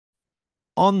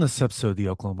On this episode of the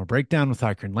Oklahoma Breakdown with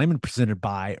Hiker and Layman, presented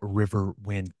by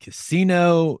Riverwind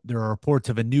Casino, there are reports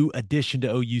of a new addition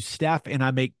to OU staff, and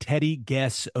I make Teddy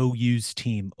guess OU's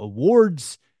team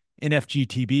awards. In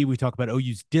FGTB, we talk about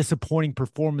OU's disappointing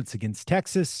performance against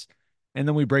Texas, and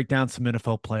then we break down some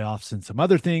NFL playoffs and some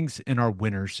other things in our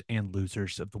winners and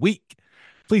losers of the week.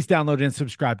 Please download and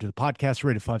subscribe to the podcast,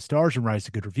 rate it 5 stars, and write us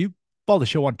a good review. Follow the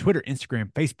show on Twitter,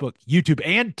 Instagram, Facebook, YouTube,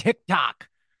 and TikTok.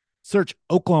 Search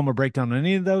Oklahoma Breakdown on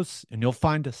any of those, and you'll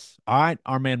find us. All right,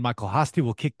 our man Michael Hosty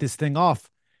will kick this thing off.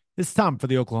 It's time for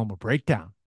the Oklahoma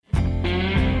Breakdown.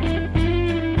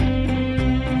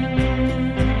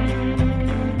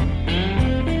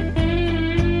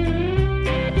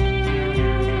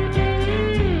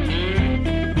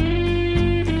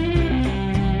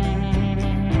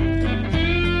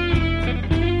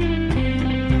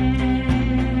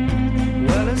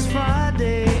 Well, it's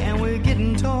Friday and we're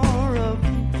getting tore up.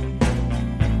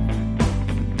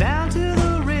 Down to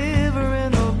the river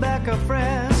in the back of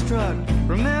Fred's truck.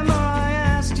 Remember I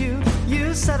asked you,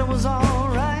 you said it was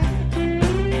alright.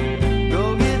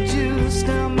 Go get juice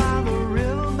down by the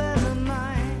riverbed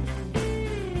tonight.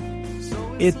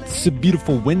 It's a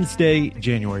beautiful Wednesday,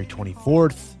 January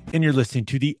 24th, and you're listening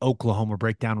to the Oklahoma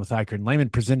Breakdown with Hiker and Layman,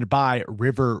 presented by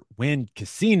Riverwind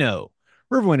Casino.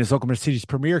 Riverwind is Oklahoma City's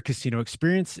premier casino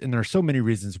experience, and there are so many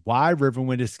reasons why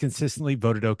Riverwind is consistently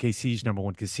voted OKC's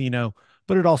 #1 casino,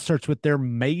 but it all starts with their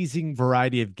amazing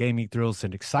variety of gaming thrills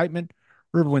and excitement.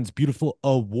 Riverwind's beautiful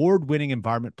award-winning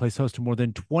environment plays host to more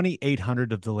than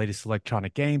 2,800 of the latest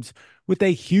electronic games with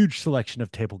a huge selection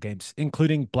of table games,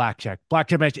 including blackjack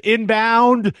match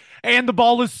inbound, and the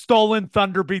ball is stolen.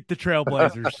 Thunder beat the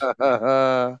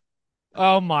Trailblazers.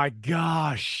 Oh my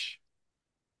gosh.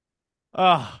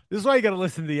 This is why you got to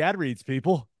listen to the ad reads,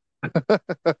 people.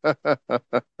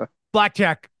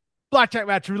 Blackjack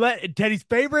match roulette, and Teddy's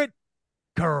favorite,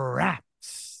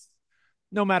 craps.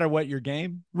 No matter what your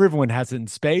game, Riverwind has it in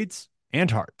spades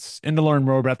and hearts. And to learn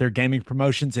more about their gaming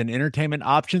promotions and entertainment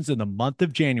options in the month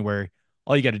of January,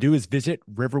 all you got to do is visit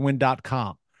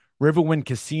riverwind.com. Riverwind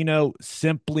Casino,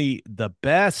 simply the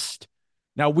best.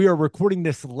 Now, we are recording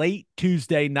this late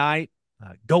Tuesday night,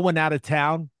 going out of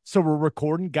town. So we're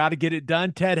recording. Got to get it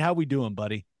done. Ted, how we doing,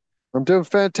 buddy? I'm doing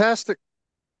fantastic.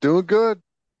 Doing good.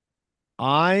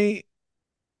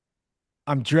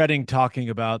 I'm dreading talking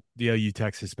about the OU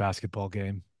Texas basketball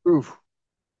game. Oof.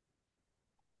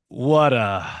 We'll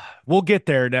get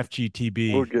there in We'll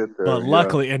FGTB. get But there. Yeah.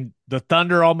 luckily, and the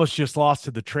Thunder almost just lost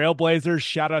to the Trailblazers.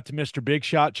 Shout out to Mr. Big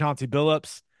Shot, Chauncey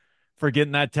Billups, for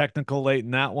getting that technical late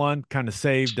in that one. Kind of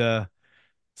saved the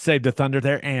Thunder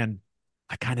there. And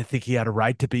I kind of think he had a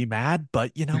right to be mad,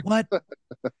 but you know what?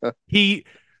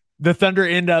 The Thunder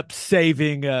end up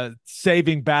saving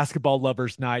basketball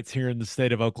lovers nights here in the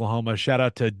state of Oklahoma. Shout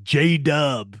out to J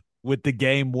Dub with the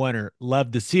game winner.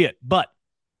 Love to see it. But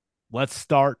let's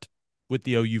start with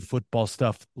the OU football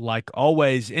stuff, like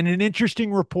always. In an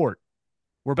interesting report,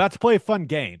 we're about to play a fun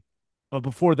game. But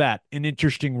before that, an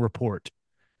interesting report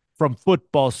from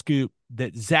Football Scoop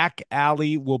that Zach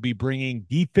Alley will be bringing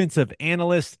defensive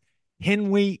analyst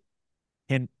Henry.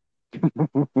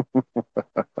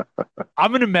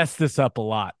 I'm going to mess this up a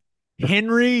lot.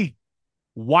 Henry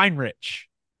Weinrich.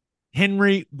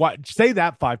 Say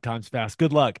that 5 times fast.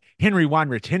 Good luck. Henry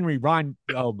Weinrich.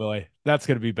 Oh boy, that's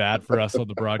going to be bad for us on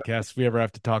the broadcast if we ever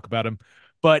have to talk about him.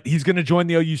 But he's going to join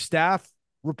the OU staff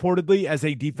reportedly as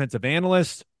a defensive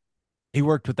analyst. He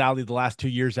worked with Ali the last 2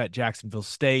 years at Jacksonville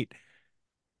State.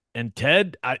 And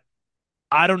Ted,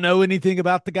 I don't know anything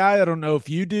about the guy. I don't know if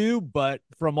you do, but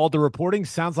from all the reporting,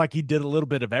 sounds like he did a little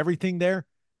bit of everything there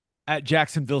at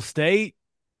Jacksonville State.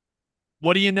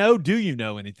 What do you know? Do you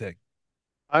know anything?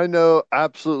 I know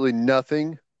absolutely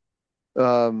nothing.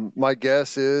 My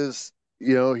guess is,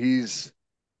 he's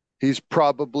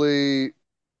probably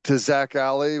to Zach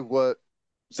Alley what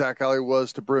Zach Alley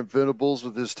was to Brent Venables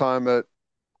with his time at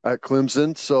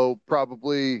Clemson. So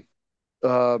probably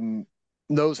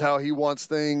knows how he wants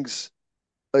things,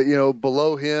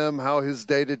 below him, how his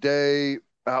day to day,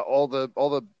 all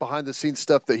the behind the scenes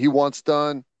stuff that he wants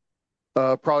done.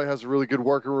 Probably has a really good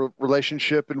working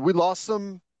relationship, and we lost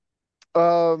some,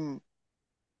 um,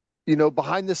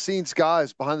 behind the scenes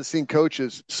guys, behind the scene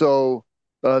coaches. So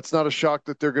it's not a shock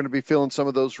that they're going to be filling some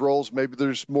of those roles. Maybe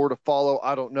there's more to follow.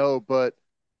 I don't know, but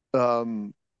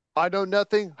I know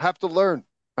nothing. Have to learn.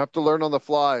 Have to learn on the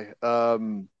fly.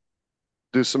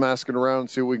 Do some asking around, and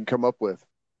see what we can come up with.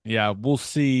 Yeah, we'll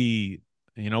see.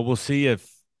 We'll see if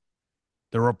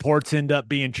the reports end up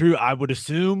being true. I would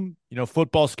assume,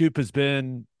 Football Scoop has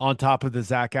been on top of the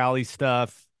Zach Alley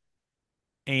stuff.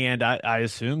 And I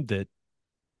assumed that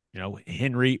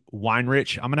Henry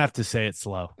Weinrich. I'm gonna have to say it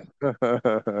slow.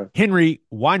 Henry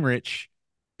Weinrich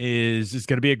is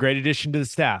going to be a great addition to the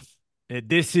staff.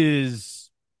 This is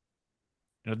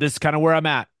this is kind of where I'm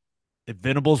at. If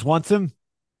Venables wants him,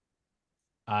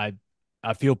 I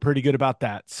I feel pretty good about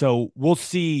that. So we'll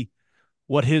see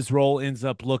what his role ends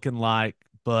up looking like.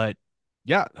 But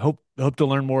yeah, hope to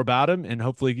learn more about him, and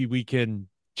hopefully we can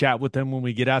chat with him when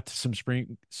we get out to some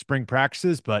spring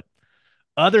practices. But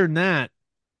other than that,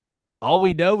 all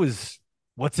we know is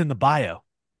what's in the bio.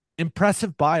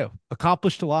 Impressive bio,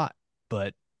 accomplished a lot,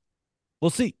 but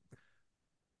we'll see.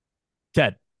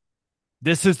 Ted,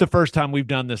 this is the first time we've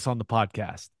done this on the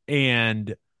podcast,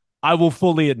 and I will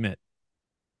fully admit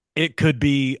it could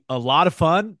be a lot of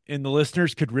fun and the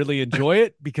listeners could really enjoy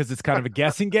it because it's kind of a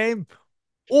guessing game,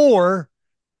 or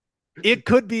it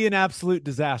could be an absolute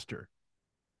disaster.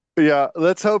 Yeah,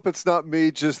 let's hope it's not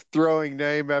me just throwing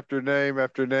name after name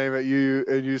after name at you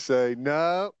and you say,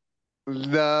 no,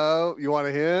 no, you want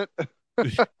a hint?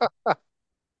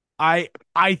 I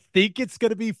think it's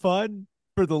going to be fun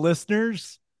for the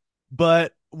listeners,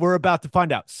 but we're about to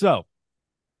find out. So,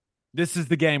 this is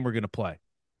the game we're going to play.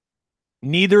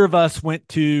 Neither of us went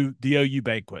to the OU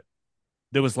banquet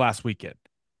that was last weekend.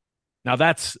 Now,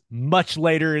 that's much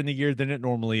later in the year than it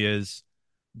normally is,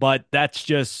 but that's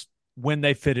just when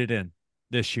they fit it in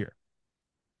this year.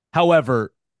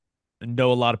 However, I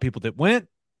know a lot of people that went.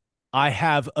 I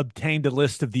have obtained a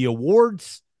list of the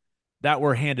awards that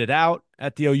were handed out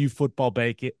at the OU football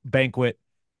banquet,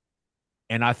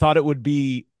 and I thought it would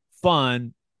be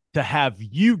fun to have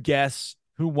you guess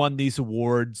who won these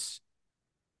awards.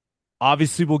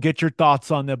 Obviously, we'll get your thoughts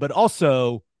on them, but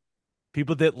also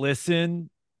people that listen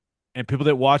and people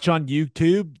that watch on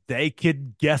YouTube, they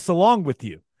could guess along with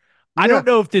you. I Yeah, don't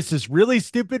know if this is really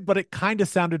stupid, but it kind of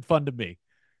sounded fun to me.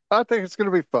 I think it's going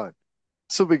to be fun.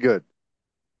 This will be good.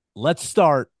 Let's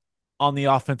start on the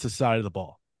offensive side of the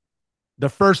ball. The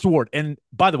first award, and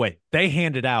by the way, they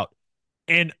handed out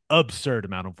an absurd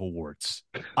amount of awards.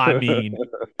 I mean,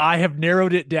 I have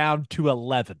narrowed it down to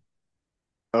 11.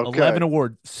 11 Okay,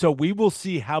 awards. So we will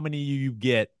see how many you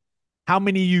get, how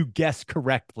many you guess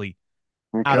correctly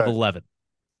out of okay, 11.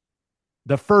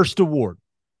 The first award,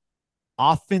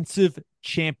 Offensive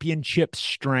Championship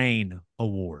Strain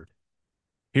Award.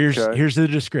 okay. Here's the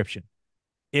description.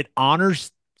 It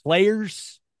honors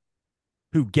players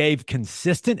who gave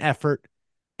consistent effort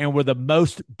and were the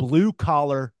most blue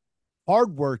collar,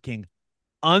 hardworking,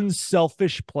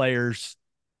 unselfish players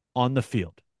on the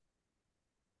field.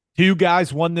 Two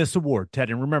guys won this award, Ted.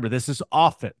 And remember, this is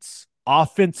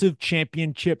offensive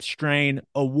championship strain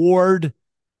award.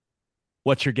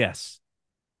 What's your guess?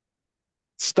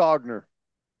 Stogner.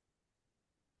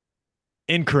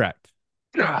 Incorrect.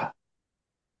 Ah,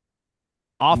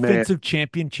 man, Offensive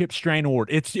championship strain award.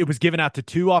 It was given out to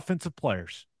two offensive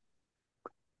players.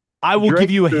 I will give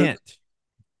Drake you a Stoops. hint.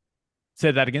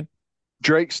 Say that again.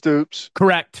 Drake Stoops.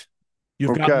 Correct.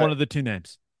 You've gotten Okay, one of the two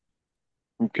names.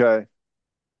 okay.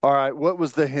 All right, what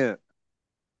was the hint?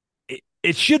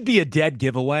 It should be a dead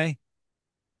giveaway,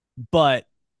 but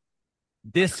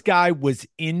this guy was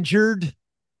injured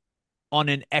on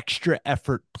an extra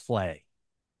effort play.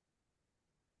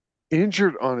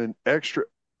 Injured on an extra.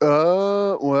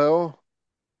 Well,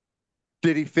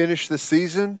 did he finish the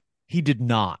season? He did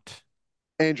not.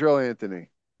 Andrew Anthony.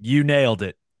 You nailed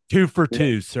it. Two for Yeah.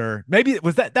 two, sir. Maybe it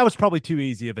was that was probably too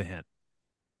easy of a hint.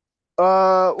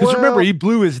 Because remember, Well, he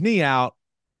blew his knee out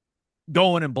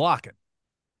going and blocking.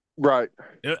 right.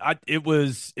 It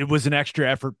was an extra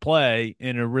effort play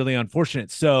and a really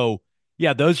unfortunate. So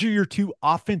yeah, those are your two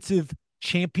offensive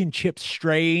championship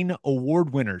strain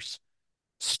award winners,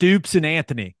 Stoops and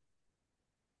Anthony.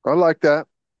 I like that.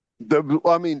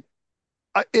 I mean,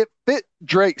 it fit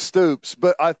Drake Stoops,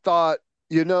 but I thought,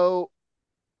 you know,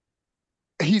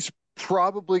 he's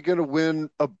probably going to win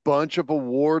a bunch of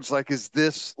awards. Like, is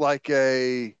this like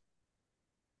a,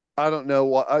 I don't know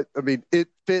what, I mean, it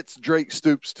fits Drake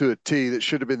Stoops to a T. That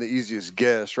should have been the easiest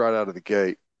guess right out of the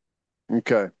gate.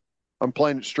 Okay. I'm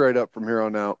playing it straight up from here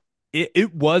on out.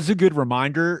 It was a good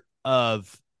reminder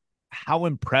of how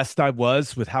impressed I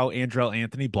was with how Andrell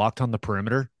Anthony blocked on the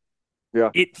perimeter.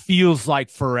 Yeah, It feels like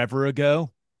forever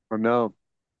ago I know.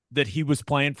 that he was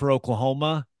playing for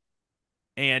Oklahoma.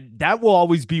 And that will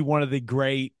always be one of the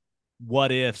great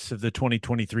what ifs of the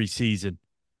 2023 season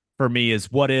for me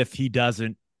is what if he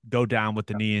doesn't go down with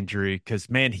the knee injury? Because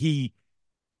man, he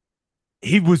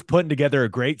was putting together a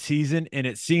great season and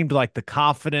it seemed like the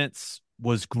confidence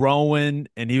was growing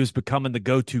and he was becoming the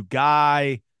go-to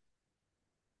guy.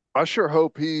 I sure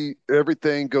hope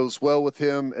everything goes well with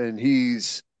him and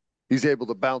he's able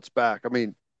to bounce back. I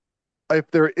mean, if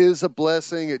there is a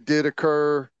blessing, it did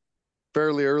occur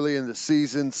fairly early in the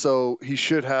season, so he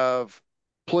should have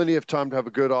plenty of time to have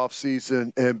a good off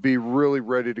season and be really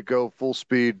ready to go full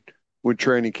speed when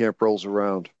training camp rolls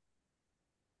around.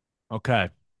 Okay.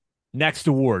 Next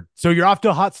award. So you're off to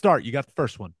a hot start. You got the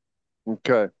first one.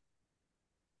 Okay.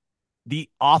 The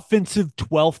Offensive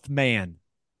 12th Man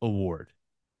Award.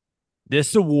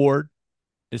 This award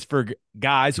is for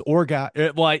guys or guys.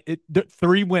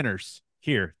 Three winners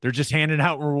here. They're just handing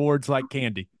out rewards like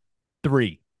candy.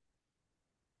 Three.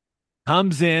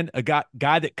 Comes in, a guy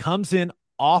that comes in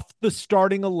off the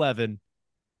starting 11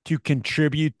 to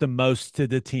contribute the most to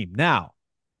the team. Now,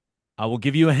 I will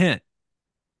give you a hint.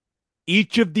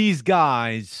 Each of these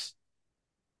guys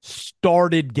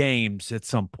started games at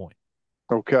some point.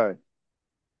 Okay.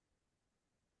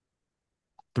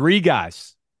 Three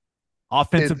guys. It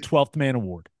Offensive 12th Man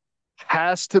Award.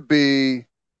 has to be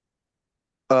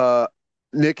uh,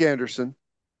 Nick Anderson.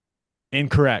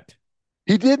 Incorrect.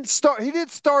 He did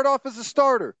start off as a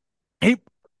starter. Hey,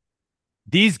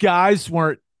 these guys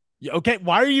weren't okay.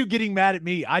 Why are you getting mad at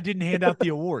me? I didn't hand out the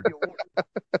award.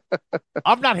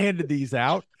 I'm not handing these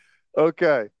out.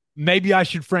 Okay. Maybe I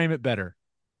should frame it better.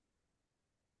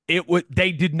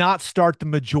 They did not start the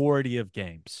majority of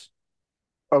games.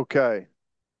 Okay.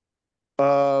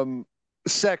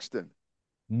 Sexton.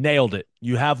 Nailed it.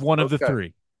 You have one of the Okay.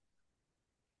 three.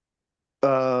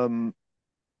 Um,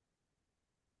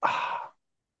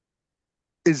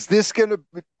 is this going to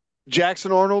be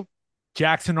Jackson Arnold?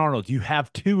 Jackson Arnold, you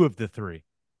have two of the three.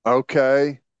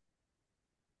 Okay.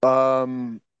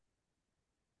 Um,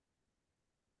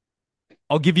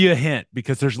 I'll give you a hint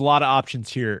because there's a lot of options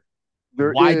here.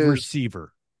 there Wide is,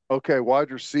 receiver. okay,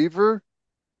 wide receiver.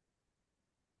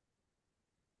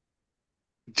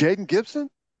 Jaden Gibson?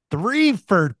 3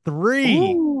 for 3.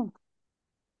 Ooh.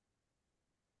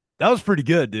 That was pretty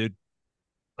good, dude.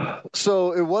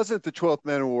 So it wasn't the 12th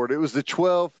man award. It was the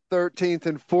 12th, 13th,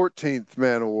 and 14th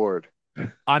man award.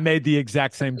 I made the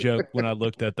exact same joke when I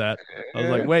looked at that. I was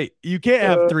like, wait, you can't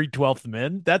have 3/12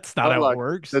 men. That's I not how it like it.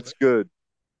 works. That's good.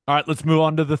 All right, let's move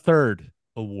on to the third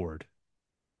award,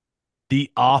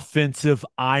 the Offensive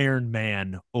Iron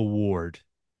Man Award.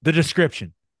 The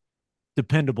description: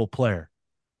 dependable player,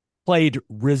 played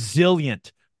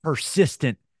resilient,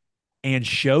 persistent, and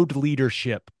showed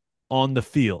leadership on the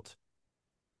field.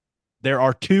 There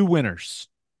are two winners.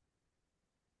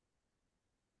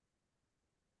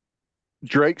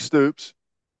 Drake Stoops.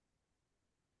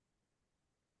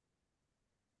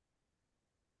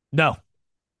 No,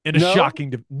 in a No?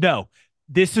 shocking, no.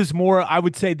 This is more, I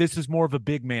would say this is more of a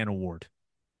big man award.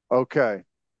 Okay.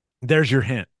 There's your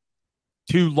hint.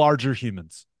 Two larger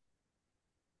humans.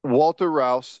 Walter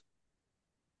Rouse.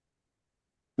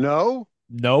 No?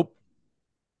 Nope.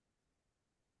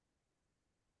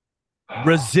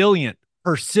 Resilient,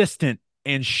 persistent,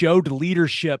 and showed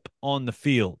leadership on the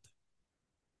field.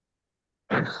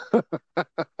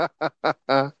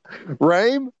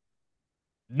 Rame?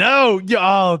 No,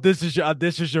 this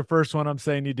is your first one I'm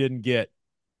saying you didn't get.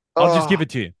 I'll just Oh, give it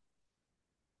to you.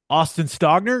 Austin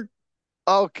Stogner,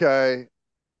 okay.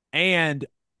 and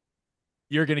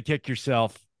you're gonna kick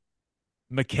yourself.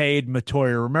 McCade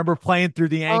Matoya. Remember playing through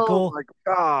the Oh ankle? my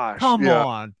gosh. Come Yeah.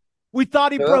 on. We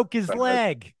thought he That's broke his bad.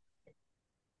 leg,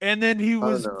 and then he I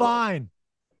was know. fine.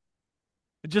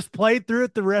 Just played through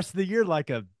it the rest of the year like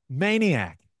a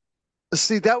maniac.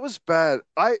 See, that was bad.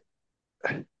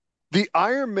 The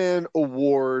Iron Man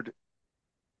award,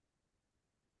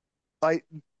 I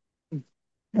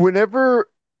whenever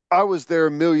I was there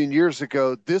a million years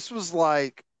ago, this was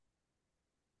like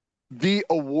the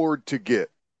award to get.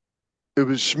 It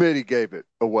was Schmitty gave it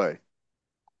away.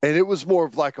 And it was more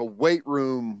of like a weight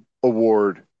room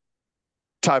award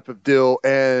type of deal.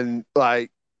 And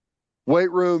like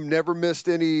weight room never missed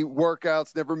any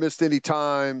workouts, never missed any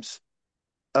times,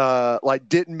 like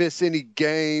didn't miss any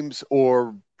games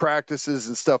or practices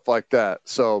and stuff like that.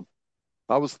 So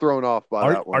I was thrown off by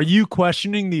Are that are one. you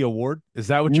questioning the award? Is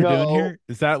that what you're doing No, here?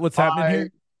 Is that what's happening I,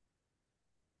 here?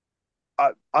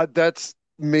 that's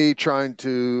me trying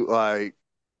to like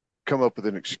come up with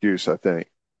an excuse, I think.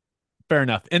 Fair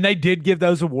enough. And they did give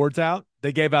those awards out.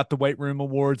 They gave out the weight room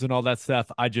awards and all that stuff.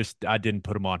 I didn't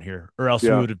put them on here, or else we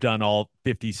Yeah. would have done all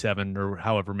 57 or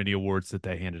however many awards that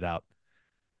they handed out.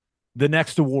 The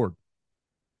next award,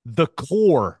 the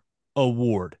Core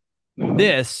Award.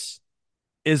 This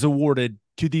is awarded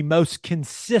to the most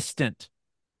consistent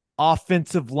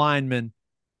offensive lineman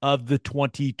of the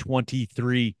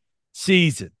 2023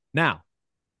 season. Now,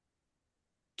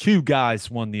 two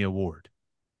guys won the award.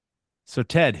 So,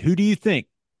 Ted, who do you think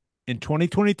in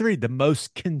 2023 the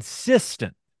most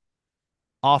consistent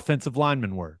offensive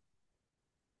linemen were.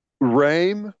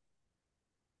 Rame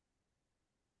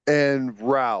and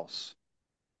Rouse.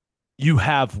 You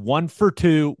have 1 for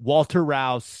 2. Walter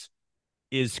Rouse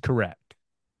is correct.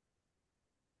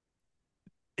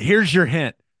 Here's your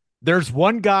hint. There's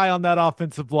one guy on that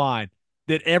offensive line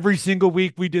that every single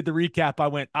week we did the recap, I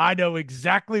went, I know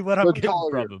exactly what I'm getting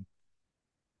Metallica. from him.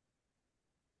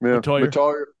 Yeah, Matoyer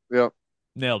Metallica. Yeah.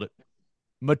 nailed it.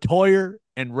 Matoyer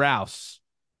and Rouse,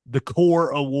 the core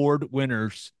award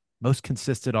winners, most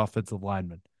consistent offensive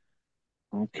linemen.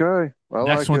 Okay. I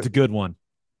Next like one's it. a good one.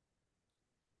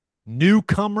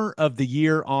 Newcomer of the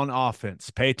year on offense.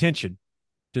 Pay attention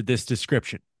to this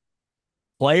description.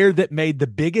 Player that made the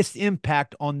biggest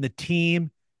impact on the team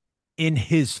in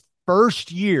his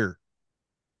first year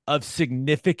of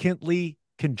significantly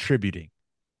contributing.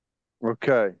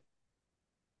 Okay.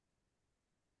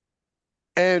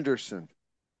 Anderson.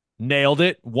 Nailed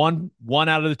it. One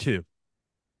out of the two.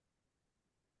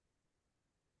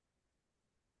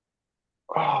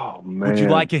 Oh Would you man.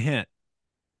 like a hint?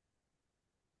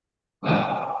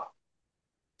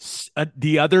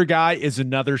 The other guy is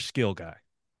another skill guy.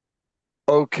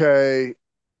 Okay,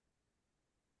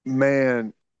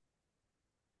 man.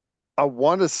 I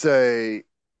want to say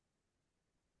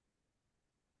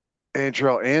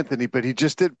Andrell Anthony, but he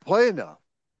just didn't play enough.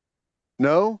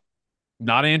 No?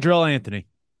 Not Andrell Anthony.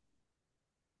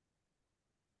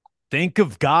 Think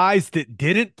of guys that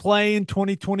didn't play in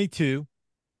 2022.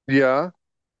 Yeah.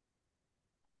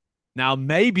 Now,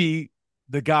 maybe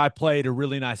the guy played a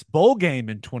really nice bowl game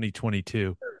in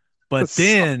 2022, but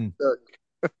then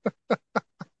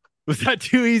was that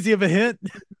too easy of a hint?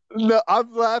 No,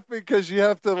 I'm laughing because you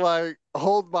have to like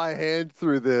hold my hand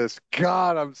through this.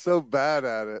 God, I'm so bad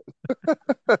at it.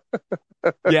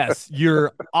 Yes,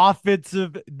 your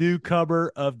offensive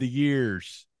newcomers of the year,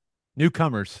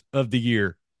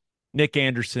 Nick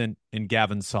Anderson and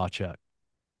Gavin Sawchuk.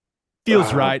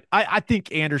 Feels Uh, right. I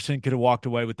think Anderson could have walked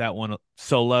away with that one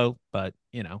solo, but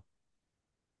nothing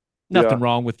yeah.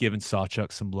 wrong with giving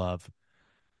Sawchuk some love.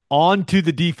 On to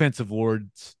the defensive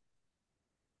awards.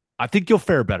 I think you'll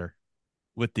fare better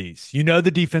with these. You know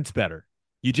the defense better.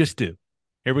 You just do.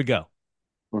 Here we go.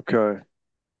 Okay.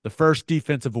 The first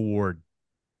defensive award,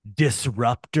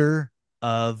 Disruptor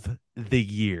of the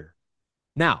Year.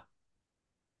 Now,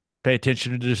 pay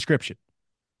attention to the description.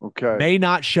 Okay. May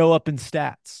not show up in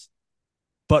stats,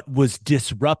 but was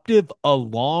disruptive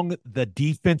along the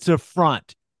defensive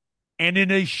front and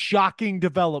in a shocking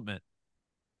development.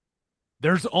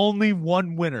 There's only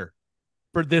one winner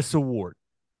for this award.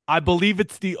 I believe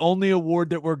it's the only award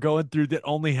that we're going through that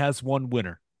only has one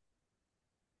winner.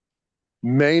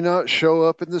 May not show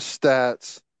up in the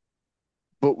stats,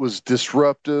 but was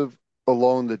disruptive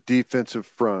along the defensive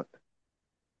front.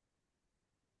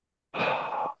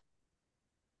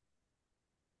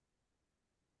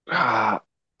 I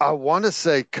want to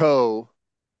say Co.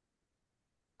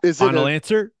 Is it Final an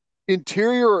answer?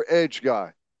 interior or edge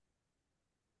guy?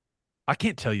 I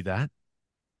can't tell you that.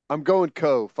 I'm going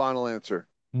Co. Final answer.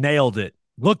 Nailed it.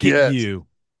 Look at Yes. you.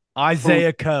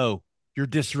 Isaiah Coe, your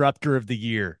disruptor of the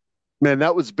year. Man,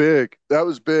 that was big. That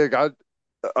was big. I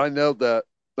nailed that.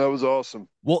 That was awesome.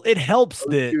 Well, it helps That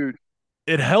was that huge.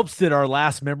 our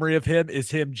last memory of him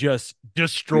is him just Yeah.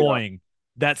 destroying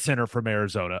that center from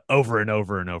Arizona over and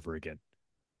over and over again.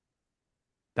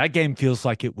 That game feels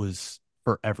like it was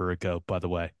forever ago, by the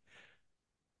way.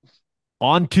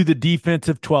 On to the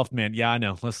defensive 12th man. Yeah, I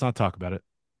know. Let's not talk about it.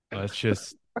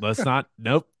 Let's not.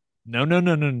 Nope. No, no,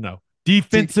 no, no, no.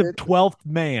 Defensive Defense. 12th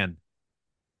man.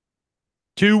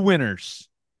 Two winners.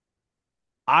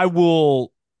 I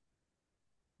will.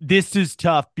 This is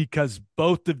tough because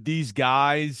both of these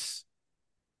guys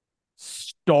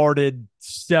started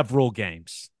several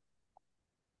games.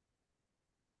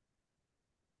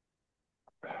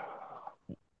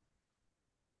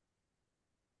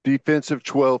 Defensive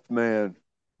 12th man.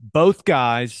 Both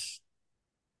guys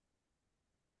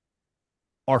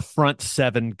are front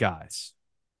seven guys.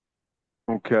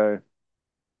 Okay.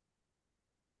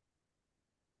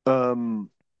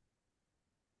 Um,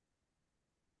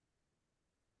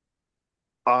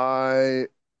 I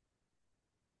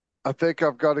I think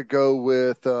I've got to go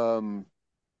with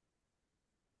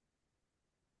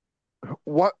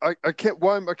what I can't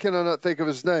why can I not think of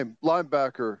his name?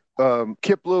 Linebacker,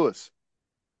 Kip Lewis.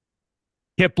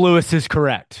 Kip Lewis is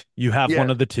correct. You have Yeah.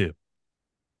 one of the two.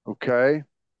 Okay.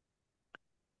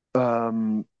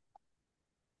 Um,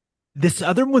 This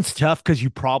other one's tough because you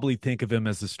probably think of him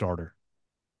as a starter.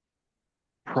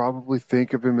 probably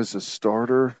think of him as a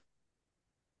starter.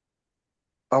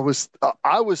 I was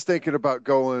thinking about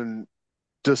going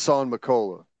Dasan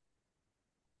McCullough.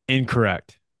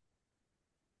 Incorrect.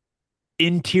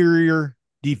 Interior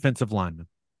defensive lineman.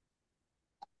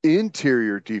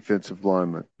 Interior defensive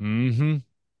lineman. Mm-hmm.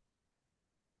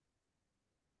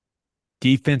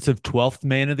 Defensive 12th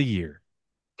man of the year.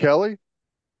 Kelly?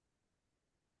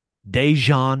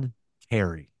 Dejon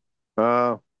Terry.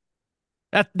 Uh,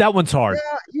 That one's hard.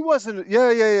 yeah, he wasn't.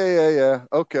 Yeah.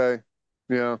 Okay.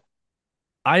 Yeah.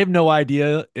 I have no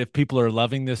idea if people are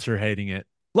loving this or hating it.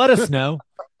 Let us know.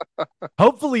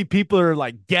 Hopefully, people are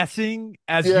like guessing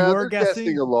as you Yeah, are they're guessing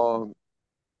guessing. along.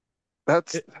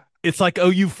 That's It, it's like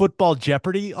OU football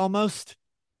Jeopardy almost,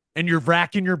 and you're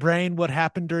racking your brain what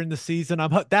happened during the season.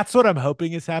 That's what I'm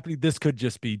hoping is happening. This could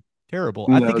just be terrible.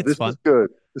 I think no, it's this is fun. good.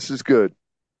 This is good.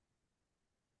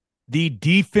 The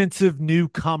defensive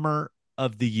newcomer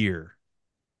of the year.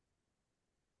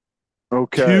 Two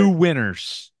Okay.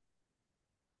 winners.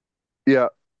 Yeah.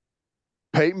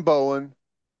 Peyton Bowen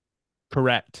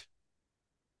Correct.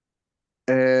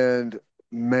 and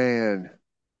man,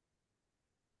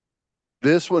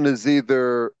 this one is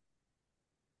either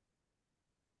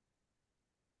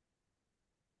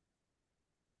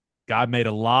Guy made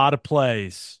a lot of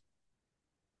plays.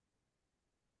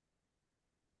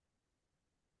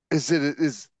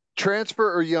 is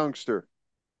transfer or youngster?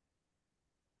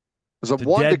 Because It's I'm a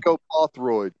wanting to dead. go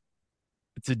Bothroyd.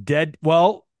 It's a dead.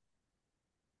 Well,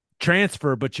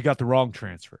 transfer, but you got the wrong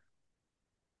transfer.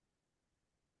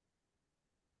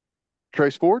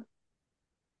 Trace Ford?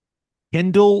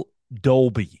 Kendall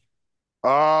Dolby,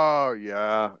 Oh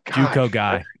yeah. JUCO Gosh.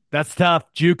 guy. That's tough.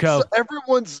 So JUCO.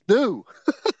 everyone's new.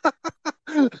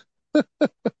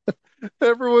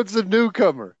 Everyone's a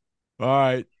newcomer. All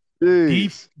right.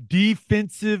 Jeez.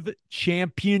 Defensive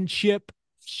Championship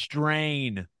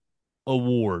Strain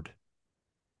Award.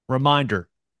 Reminder,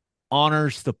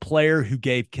 honors the player who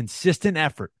gave consistent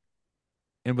effort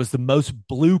and was the most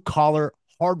blue collar,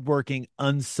 hardworking,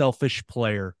 unselfish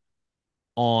player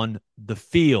on the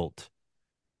field.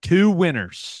 Two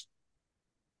winners.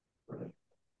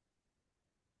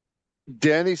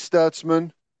 Danny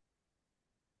Stutzman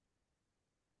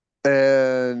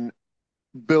and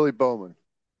Billy Bowman.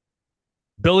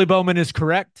 Billy Bowman is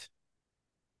correct.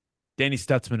 Danny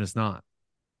Stutzman is not.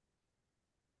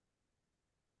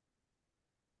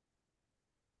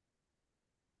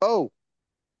 Oh,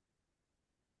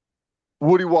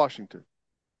 Woody Washington.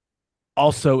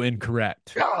 Also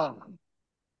incorrect. Ah,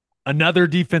 Another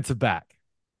defensive back.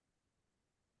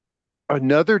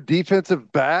 another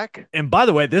defensive back. And by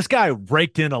the way, this guy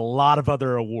raked in a lot of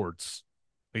other awards.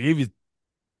 Like he was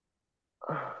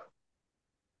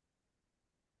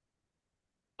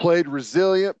Played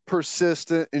resilient,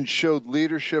 persistent, and showed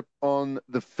leadership on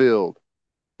the field.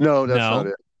 No, that's not no,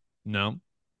 it. no.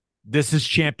 This is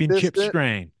championship Consistent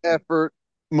strain. effort,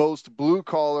 most blue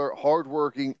collar,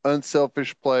 hardworking,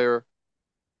 unselfish player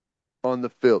on the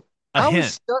field. A How hint.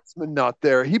 is Stutzman not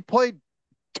there? He played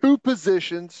two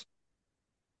positions.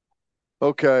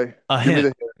 Okay, A give me hint.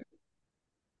 the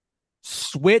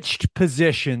Switched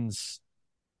positions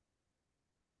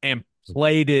and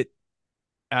played it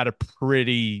at a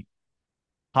pretty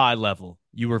high level.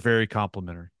 You were very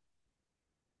complimentary.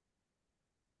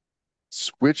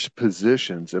 switched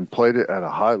positions and played it at a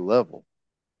high level.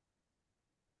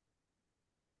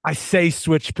 I say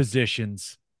switch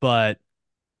positions, but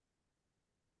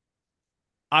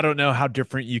I don't know how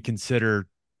different you consider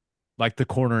like the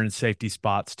corner and safety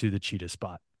spots to the cheetah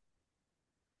spot.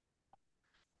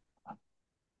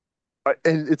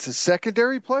 And it's a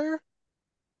secondary player?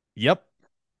 Yep.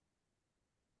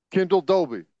 Kendall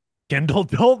Dolby. Kendall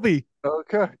Dolby.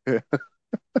 Okay.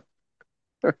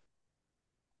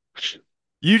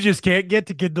 You just can't get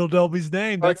to Kendall Dolby's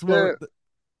name. I That's what. can't.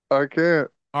 I can't.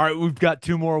 All right, we've got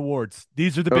two more awards.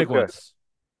 These are the big Okay. ones.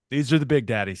 These are the big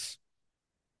daddies.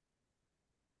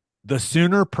 The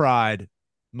Sooner Pride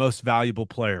Most Valuable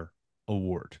Player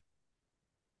Award.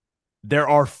 There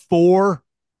are four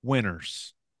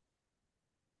winners,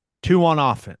 two on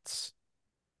offense,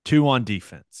 two on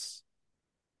defense.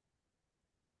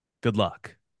 Good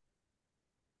luck.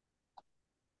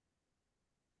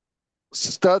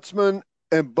 Stutzman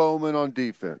and Bowman on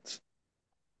defense.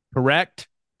 Correct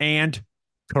and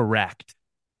correct.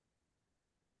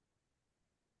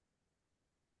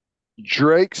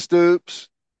 Drake Stoops.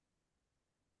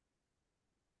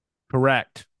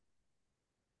 Correct.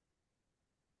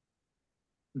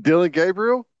 Dylan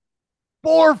Gabriel.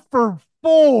 4 for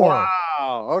 4.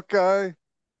 Wow. Okay.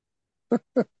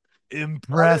 I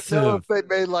didn't know if Impressive. they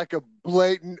made like a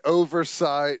blatant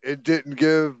oversight and didn't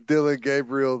give Dylan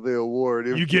Gabriel the award.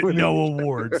 You get no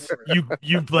awards.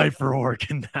 You play for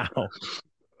Oregon now.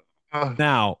 Uh,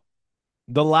 Now,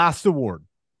 the last award.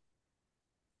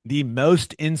 The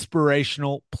Most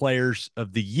Inspirational Players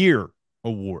of the Year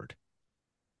award.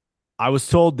 I was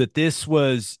told that this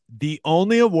was the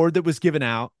only award that was given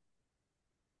out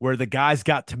where the guys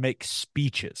got to make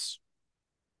speeches.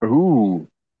 Ooh.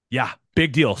 Yeah,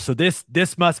 big deal. So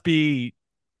this must be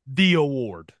the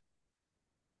award.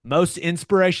 Most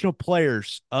Inspirational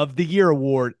Players of the Year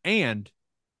award, and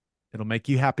it'll make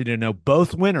you happy to know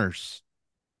both winners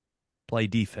play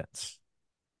defense.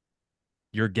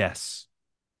 Your guess.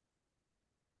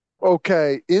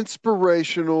 Okay,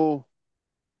 inspirational.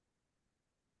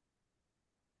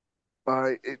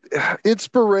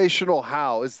 Inspirational.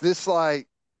 How is this like?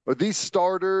 Are these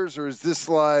starters or is this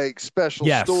like special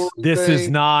story Yes, this is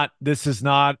thing? not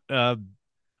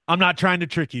I'm not trying to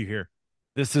trick you here.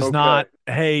 This is Okay, not,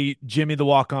 hey, Jimmy the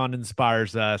walk-on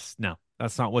inspires us. No,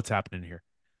 that's not what's happening here.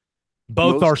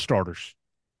 Both are most starters.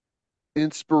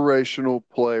 inspirational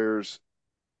players.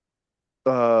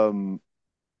 Um,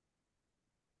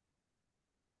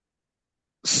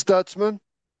 Stutzman,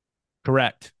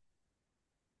 Correct.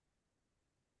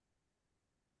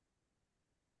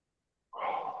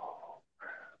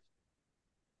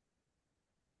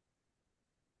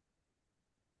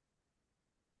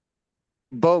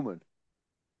 Bowman.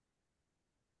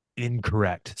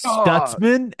 Incorrect. Ah,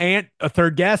 Stutzman and a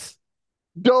third guess?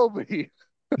 Doby.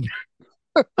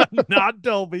 Not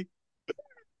Dolby.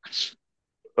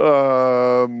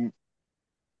 Um.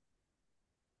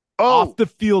 Off Oh. the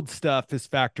field stuff is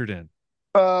factored in.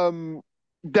 Um.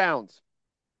 Downs.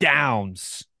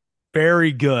 Downs.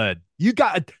 Very good. You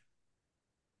got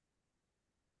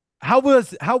how was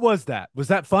that? Was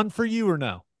that fun for you or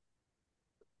no?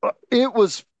 It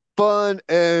was fun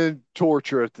and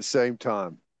torture at the same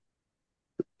time,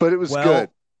 but it was good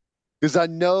Well, because I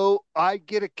know I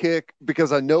get a kick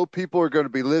because I know people are going to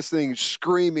be listening,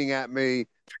 screaming at me,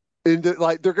 and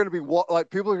like they're going to be like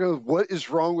people are going, "What is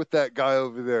wrong with that guy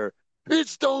over there?"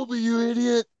 It's Toby, you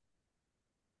idiot.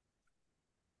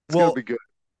 It's going to well, be good.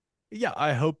 yeah,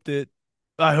 I hope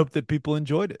that people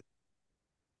enjoyed it.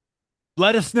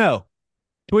 Let us know.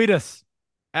 Tweet us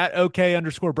at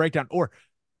OK_breakdown. Or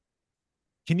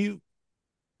can you,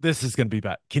 this is going to be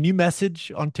bad. Can you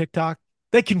message on TikTok?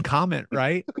 They can comment,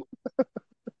 right?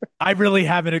 I really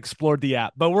haven't explored the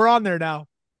app, but we're on there now.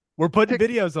 We're putting Tick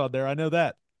videos on there. I know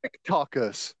that. talk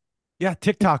us. Yeah,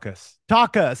 TikTok us.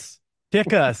 Talk us.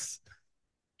 Tick us.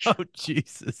 Oh,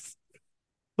 Jesus.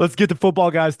 Let's get the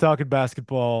football guys talking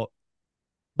basketball.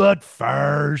 But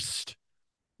first,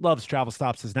 Love's Travel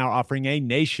Stops is now offering a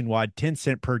nationwide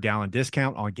 10-cent per gallon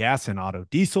discount on gas and auto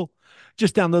diesel.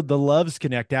 Just download the Love's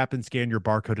Connect app and scan your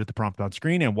barcode at the prompt on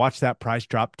screen and watch that price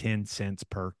drop 10 cents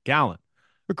per gallon.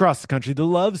 Across the country, the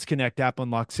Love's Connect app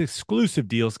unlocks exclusive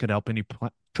deals that help any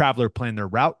traveler plan their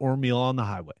route or meal on the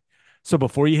highway. So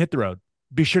before you hit the road,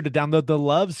 be sure to download the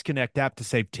Love's Connect app to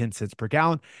save 10 cents per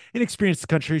gallon and experience the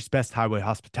country's best highway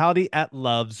hospitality at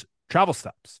Love's Travel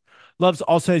Stops. Love's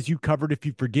also has you covered if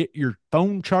you forget your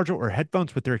phone charger or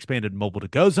headphones with their expanded mobile to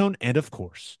go zone. And of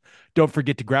course, don't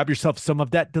forget to grab yourself some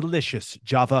of that delicious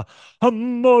Java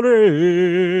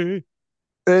Amore.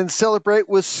 And celebrate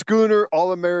with Schooner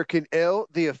All American Ale,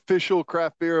 the official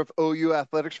craft beer of OU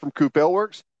Athletics from Coop Ale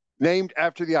Works. Named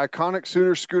after the iconic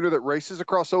Sooner scooter that races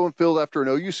across Owen Field after an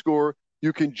OU score,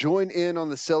 you can join in on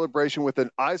the celebration with an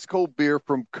ice cold beer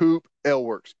from Coop Ale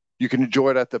Works. You can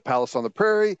enjoy it at the Palace on the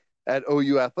Prairie, at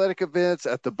OU athletic events,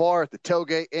 at the bar, at the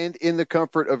tailgate, and in the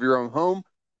comfort of your own home.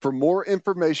 For more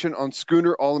information on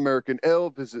Schooner All American Ale,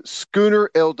 visit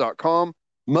schoonerale.com.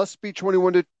 Must be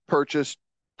 21 to purchase.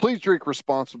 Please drink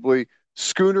responsibly.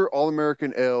 Schooner All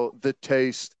American Ale, the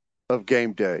taste of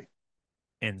game day.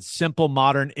 And Simple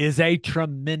Modern is a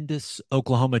tremendous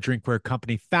Oklahoma drinkware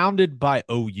company founded by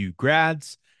OU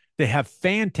grads. They have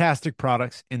fantastic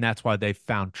products, and that's why they've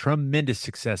found tremendous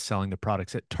success selling the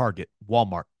products at Target,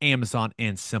 Walmart, Amazon,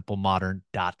 and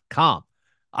simplemodern.com.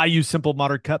 I use Simple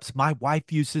Modern cups. My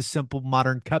wife uses Simple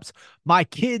Modern cups. My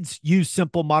kids use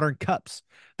Simple Modern cups.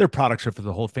 Their products are for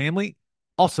the whole family.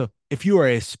 Also, if you are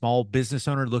a small business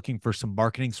owner looking for some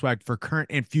marketing swag for current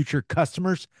and future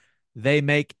customers, they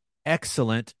make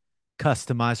excellent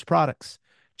customized products.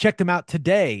 Check them out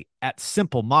today at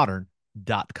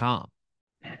simplemodern.com.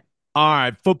 All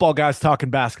right, football guys talking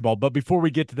basketball. But before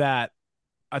we get to that,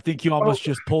 I think you Oh, almost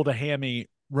just pulled a hammy yeah.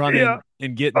 running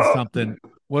and getting Oh, something.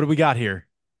 What do we got here?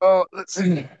 let's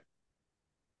see.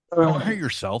 Don't Uh, hurt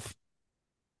yourself.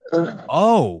 uh,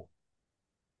 Oh,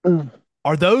 uh,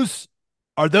 are those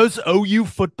OU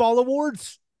football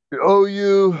awards?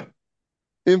 OU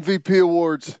MVP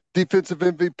awards, defensive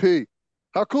MVP.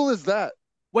 How cool is that?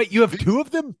 Wait, you have These, two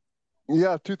of them?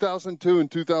 yeah, 2002 and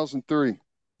 2003.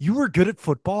 You were good at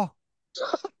football?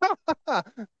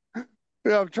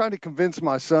 Yeah, I'm trying to convince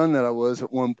my son that I was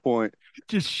at one point.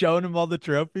 Just showing him all the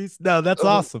trophies. No, that's Oh,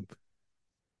 awesome.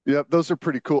 yep, those are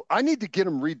pretty cool. I need to get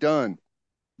them redone.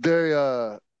 They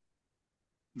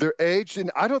they're aged,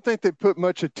 and I don't think they put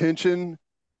much attention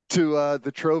to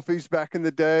the trophies back in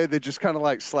the day. They just kind of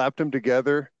like slapped them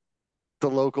together, the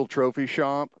local trophy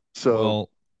shop. So Well,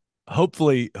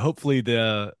 hopefully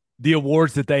the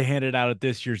awards that they handed out at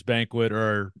this year's banquet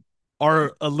are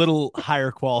a little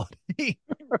higher quality.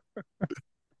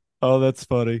 Oh, that's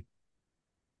funny.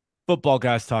 Football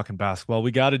guys talking basketball.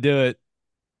 We got to do it.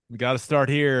 We got to start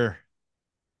here.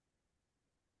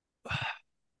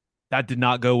 That did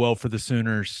not go well for the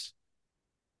Sooners.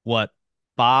 What,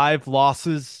 5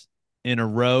 losses in a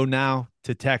row now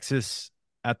to Texas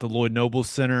at the Lloyd Noble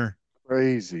Center,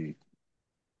 crazy.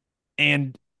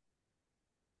 and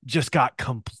just got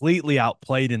completely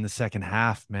outplayed in the second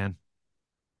half, man.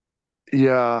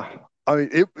 Yeah, I mean,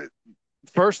 it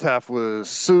first half was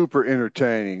super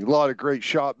entertaining. A lot of great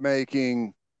shot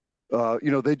making.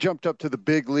 They jumped up to the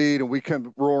big lead, and we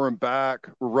came roaring back.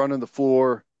 We're running the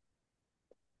floor.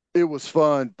 It was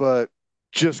fun, but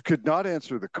just could not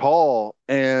answer the call.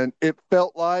 And it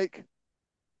felt like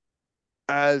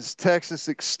as Texas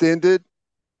extended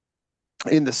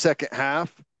in the second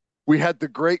half, we had the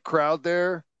great crowd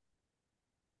there,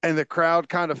 and the crowd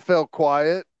kind of fell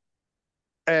quiet,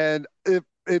 and it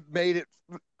made it.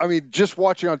 I mean, just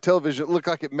watching on television, it looked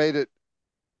like it made it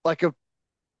like a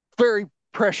very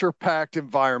pressure packed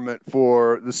environment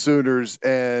for the Sooners,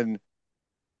 and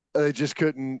they just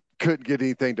couldn't get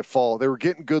anything to fall. They were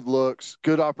getting good looks,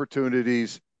 good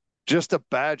opportunities, just a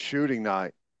bad shooting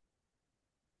night.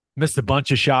 Missed a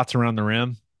bunch of shots around the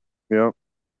rim, Yeah,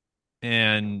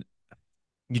 and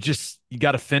you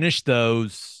got to finish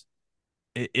those.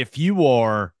 If you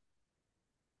are,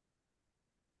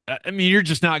 I mean, you're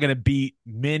just not going to beat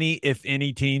many, if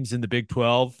any, teams in the Big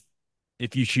 12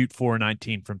 if you shoot 4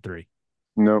 19 from three.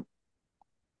 no,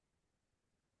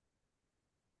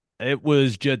 It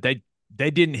was just they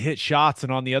didn't hit shots,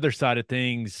 and on the other side of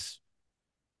things,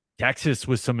 Texas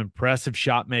with some impressive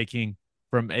shot making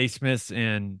from A. Smith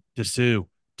and Dessou.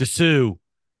 Dessou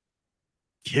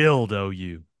killed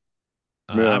OU.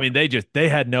 I yeah, mean, they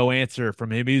had no answer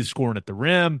from him. He was scoring at the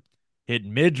rim,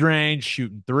 hitting mid range,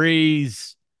 shooting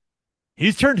threes.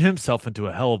 He's turned himself into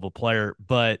a hell of a player,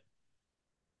 but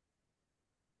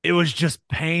it was just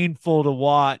painful to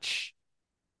watch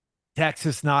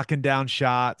Texas knocking down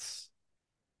shots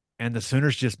and the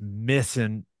Sooners just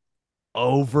missing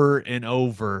over and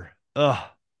over. Ugh.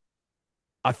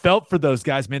 I felt for those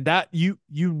guys, man. That you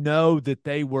know that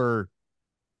they were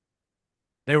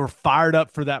fired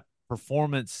up for that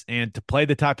performance, and to play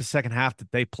the type of second half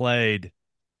that they played,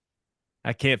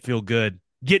 I can't feel good.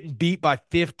 Getting beat by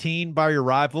 15 by your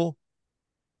rival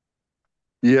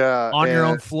yeah. on your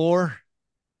own And floor.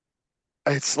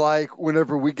 it's like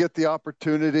whenever we get the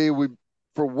opportunity, we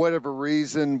for whatever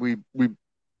reason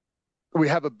we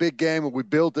have a big game and we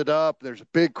build it up. There's a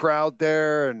big crowd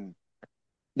there, and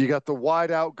you got the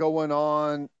wide out going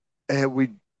on, and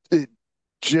we it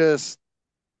just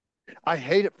I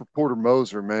hate it for Porter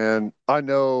Moser, man. I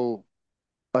know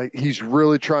like he's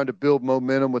really trying to build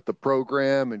momentum with the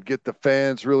program and get the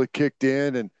fans really kicked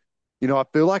in. And I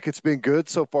feel like it's been good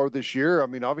so far this year. I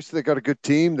mean, obviously they got a good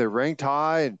team. They're ranked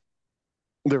high and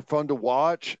they're fun to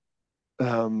watch.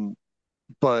 Um,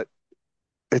 but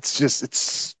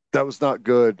it's that was not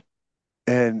good.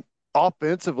 And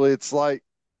offensively, it's like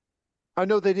I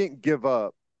know they didn't give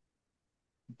up,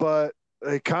 but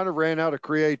they kind of ran out of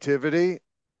creativity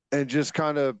and just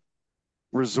kind of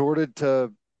resorted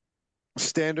to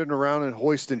standing around and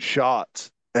hoisting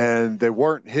shots, and they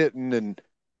weren't hitting. And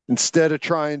instead of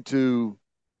trying to,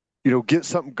 get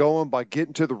something going by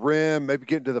getting to the rim, maybe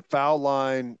getting to the foul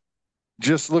line,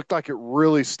 just looked like it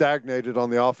really stagnated on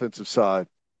the offensive side.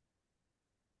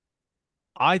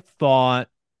 I thought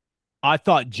I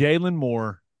thought Jalen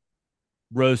Moore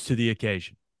rose to the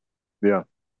occasion. Yeah,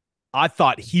 I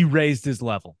thought he raised his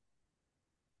level.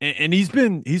 And he's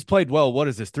played well. What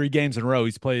is this? 3 games in a row.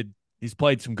 He's played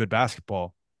some good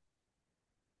basketball.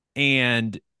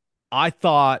 And I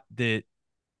thought that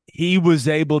he was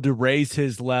able to raise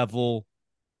his level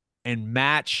and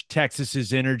match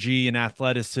Texas's energy and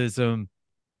athleticism,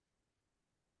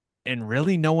 and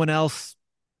really no one else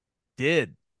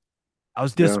did. I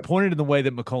was yeah, disappointed in the way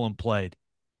that McCollum played.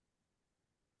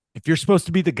 If you're supposed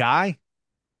to be the guy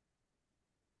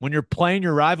when you're playing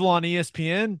your rival on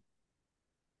ESPN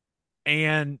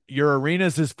and your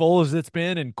arena's as full as it's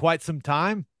been in quite some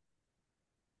time,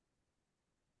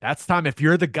 that's time. If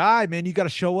you're the guy, man, you got to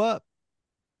show up.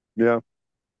 yeah.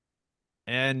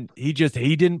 and he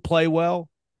didn't play well,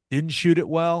 didn't shoot it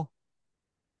well.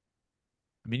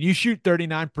 I mean, you shoot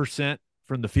 39%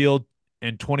 from the field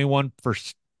and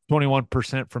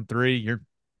 21% from three.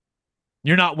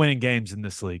 You're not winning games in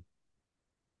this league.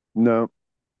 No.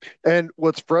 And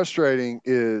what's frustrating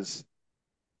is,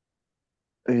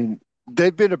 I mean,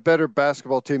 they've been a better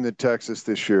basketball team than Texas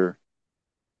this year.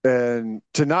 And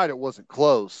tonight it wasn't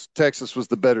close. Texas was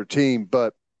the better team,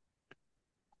 but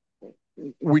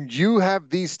when you have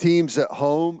these teams at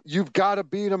home, you've got to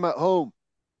beat them at home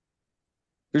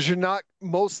because you're not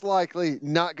most likely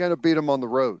not going to beat them on the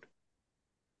road.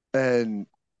 And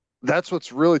that's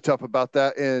what's really tough about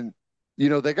that. And,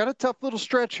 they got a tough little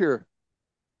stretch here.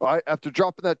 Right? After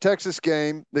dropping that Texas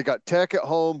game, they got Tech at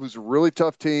home, who's a really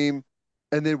tough team.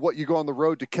 And then what you go on the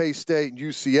road to K State and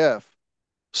UCF.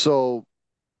 So,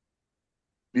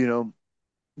 you know,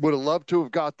 would have loved to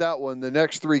have got that one. The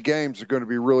next three games are going to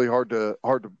be really hard to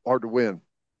win.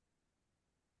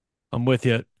 I'm with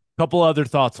you. A couple other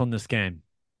thoughts on this game.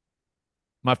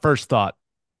 My first thought,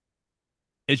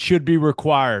 it should be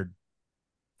required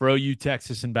for OU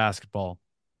Texas in basketball.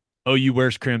 OU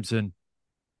wears crimson,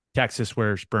 Texas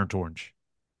wears burnt orange.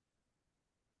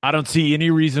 I don't see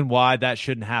any reason why that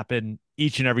shouldn't happen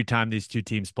each and every time these two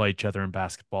teams play each other in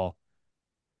basketball.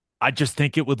 I just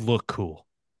think it would look cool.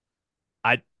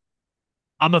 I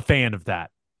I'm a fan of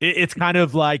that. It's kind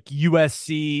of like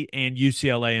USC and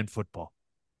UCLA in football.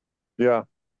 Yeah.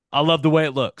 I love the way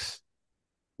it looks.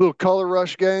 Little color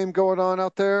rush game going on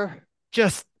out there.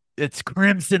 Just it's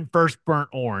crimson first burnt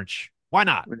orange. Why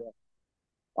not?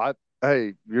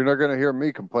 Hey, you're not going to hear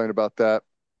me complain about that.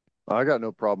 I got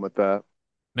no problem with that.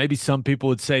 Maybe some people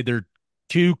would say they're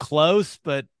too close,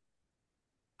 but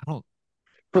I don't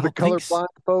For I the don't think colorblind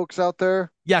folks out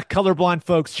there, yeah, colorblind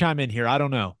folks chime in here. I don't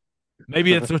know.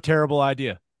 Maybe it's a terrible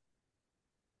idea.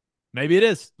 Maybe it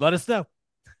is. Let us know.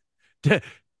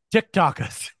 TikTok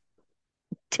us.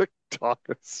 TikTok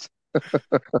us.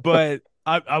 But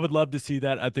I would love to see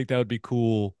that. I think that would be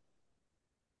cool.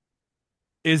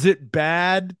 Is it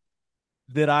bad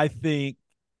that I think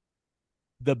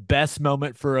the best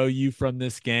moment for OU from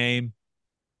this game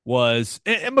was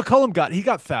and McCollum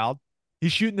got fouled.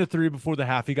 He's shooting the three before the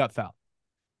half. He got fouled.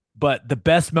 But the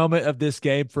best moment of this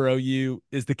game for OU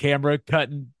is the camera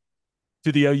cutting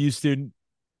to the OU student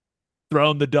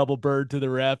throwing the double bird to the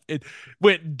ref. It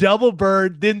went double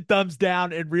bird, then thumbs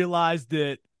down, and realized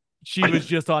that she was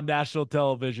just on national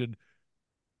television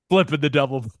flipping the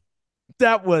double.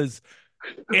 That was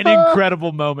an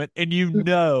incredible moment. And you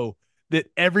know that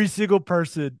every single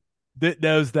person that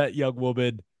knows that young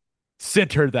woman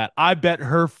sent her that. I bet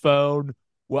her phone,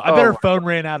 well, I bet her Oh, phone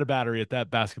ran out of battery at that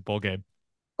basketball game.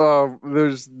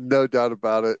 there's no doubt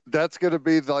about it. That's going to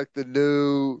be like the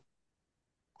new,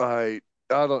 I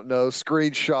don't know,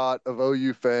 screenshot of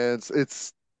OU fans.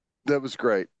 That was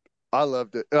great. I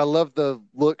loved it. I love the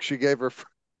look she gave her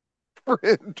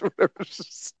friend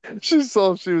whenever she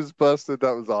saw she was busted.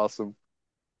 That was awesome.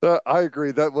 I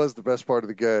agree. That was the best part of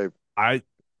the game. I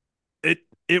it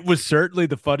it was certainly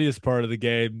the funniest part of the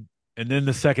game. And then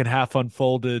the second half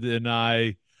unfolded, and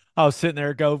I was sitting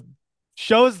there go,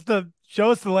 show us the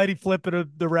lady flipping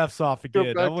the refs off Go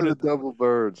again. I back to want the to double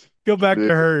birds. go back Yeah.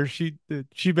 to her. She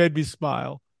made me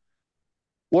smile.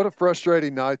 What a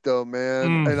frustrating night, though,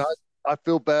 man. Mm. And I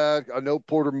feel bad. I know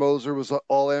Porter Moser was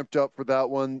all amped up for that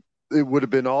one. It would have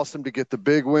been awesome to get the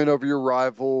big win over your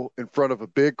rival in front of a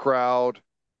big crowd.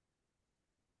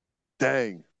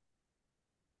 Dang,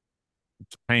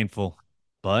 It's painful,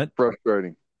 but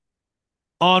frustrating.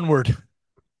 onward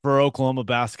for Oklahoma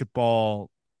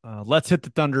basketball. Let's hit the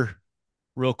Thunder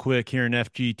real quick here in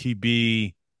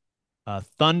FGTB.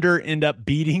 Thunder end up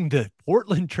beating the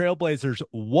Portland Trailblazers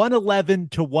 111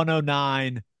 to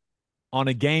 109 on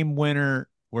a game winner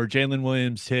where Jalen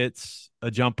Williams hits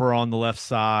a jumper on the left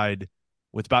side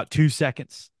with about 2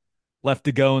 seconds left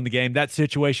to go in the game. That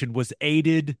situation was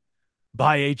aided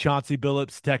by a Chauncey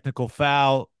Billups technical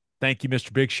foul. Thank you,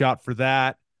 Mr. Big Shot, for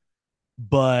that.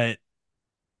 But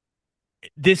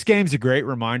this game's a great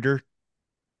reminder.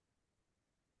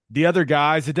 The other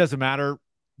guys, it doesn't matter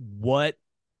what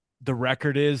the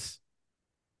record is,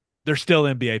 they're still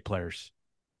NBA players.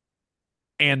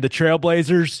 And the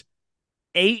Trailblazers,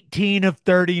 18 of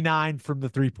 39 from the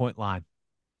 3-point line.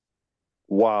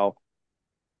 Wow.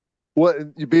 What,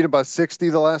 you beat him by 60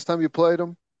 the last time you played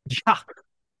him? Yeah.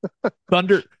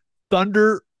 Thunder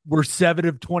Thunder were 7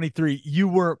 of 23. You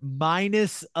were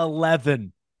minus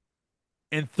 11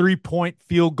 in 3-point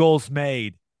field goals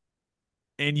made,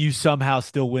 and you somehow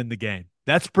still win the game.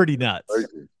 That's pretty nuts.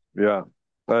 Crazy. Yeah,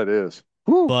 that is.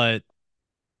 Whew. But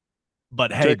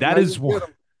hey, Take it that how is you one get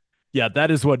 'em. Yeah,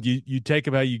 that is what you take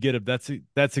him how you get him.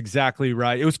 That's exactly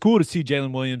right. It was cool to see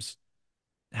Jalen Williams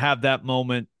have that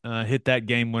moment, hit that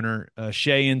game winner.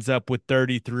 Shea ends up with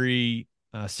 33,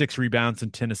 6 rebounds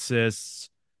and 10 assists.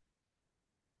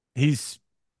 He's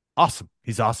awesome.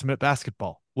 He's awesome at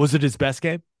basketball. Was it his best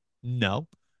game? No,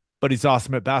 but he's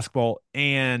awesome at basketball.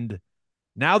 And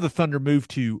now the Thunder move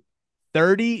to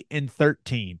 30 and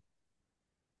 13,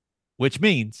 which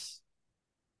means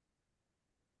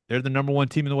they're the number one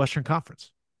team in the Western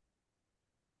Conference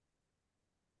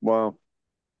Wow.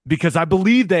 because I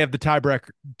believe they have the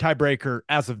tiebreaker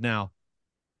as of now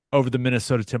over the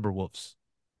Minnesota Timberwolves.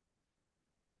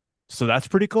 So that's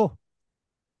pretty cool.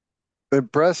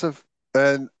 Impressive.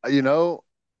 And,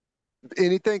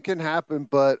 anything can happen,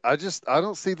 but I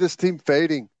don't see this team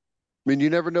fading. I mean, you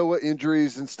never know what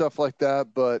injuries and stuff like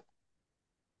that, but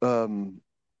um,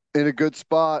 in a good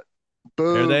spot,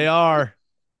 There they boom. are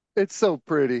It's so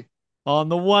pretty. on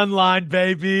the one line,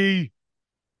 baby.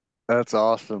 That's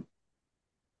awesome.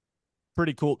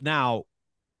 Pretty cool. Now,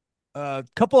 a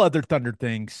couple other Thunder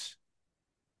things.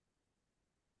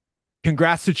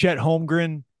 Congrats to Chet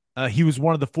Holmgren. He was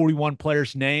one of the 41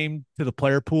 players named to the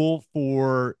player pool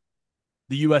for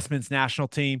the U.S. men's national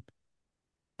team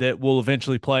that will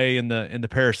eventually play in the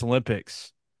Paris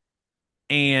Olympics.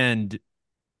 And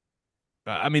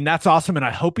I mean, that's awesome. And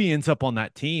I hope he ends up on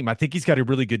that team. I think he's got a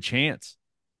really good chance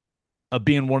of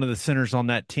being one of the centers on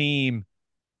that team.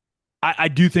 I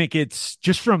do think it's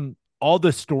just from all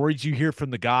the stories you hear from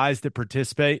the guys that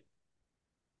participate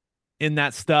in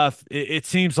that stuff. It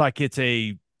seems like it's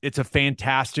a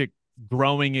fantastic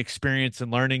growing experience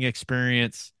and learning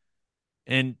experience.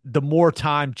 And the more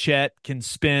time Chet can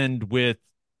spend with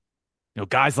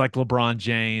guys like LeBron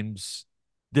James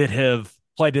that have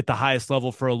played at the highest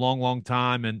level for a long, long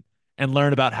time and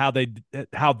learn about how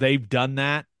they've done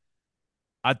that,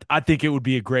 I think it would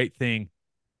be a great thing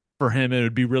for him. It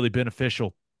would be really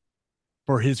beneficial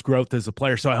for his growth as a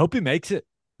player. So I hope he makes it.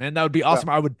 Man, that would be Yeah. awesome.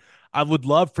 I would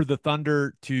love for the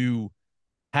Thunder to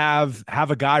have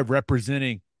a guy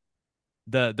representing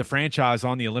the franchise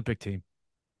on the Olympic team.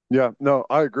 Yeah. No,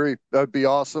 I agree. That'd be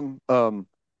awesome. I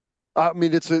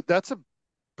mean, that's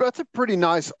a pretty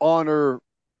nice honor,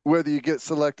 whether you get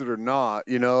selected or not.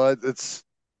 It's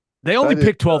They only that is,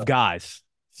 picked 12 guys.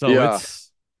 So yeah,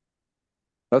 it's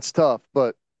that's tough.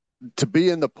 But to be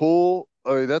in the pool,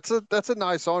 I mean, that's a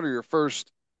nice honor.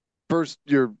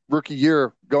 Your rookie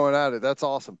year going at it. That's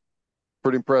awesome.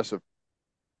 Pretty impressive.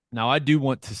 now I do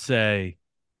want to say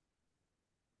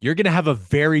you're going to have a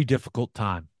very difficult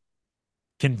time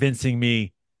convincing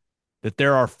me that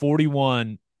there are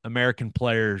 41 American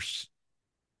players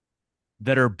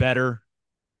that are better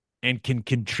and can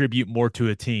contribute more to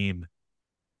a team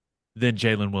than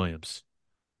Jalen Williams.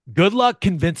 Good luck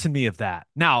convincing me of that.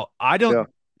 Now, I Yeah. don't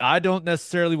I don't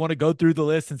necessarily want to go through the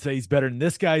list and say he's better than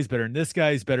this guy, he's better than this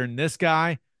guy, he's better than this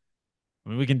guy. I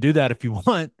mean, we can do that if you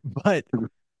want, but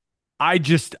I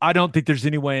don't think there's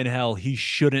any way in hell he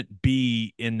shouldn't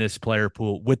be in this player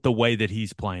pool with the way that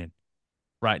he's playing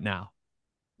right now.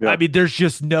 I Yeah. mean, there's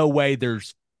just no way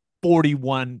there's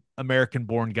 41 American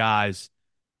born guys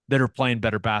that are playing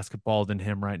better basketball than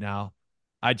him right now.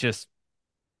 I just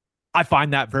I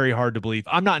find that very hard to believe.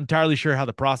 I'm not entirely sure how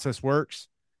the process works,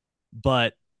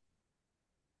 but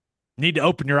need to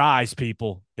open your eyes,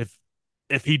 people.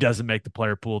 If he doesn't make the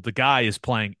player pool, the guy is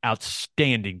playing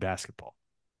outstanding basketball.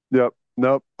 Yep.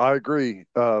 Nope. I agree.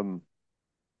 I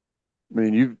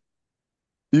mean,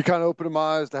 you kind of opened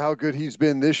my eyes to how good he's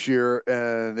been this year,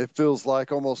 and it feels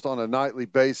like almost on a nightly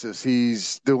basis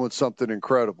he's doing something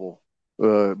incredible.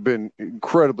 Been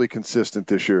incredibly consistent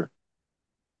this year.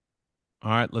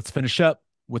 All right, let's finish up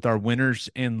with our winners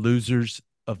and losers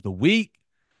of the week.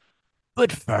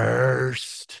 But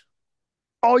first,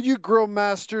 All you grill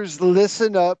masters,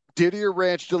 listen up. Didier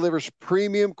Ranch delivers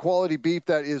premium quality beef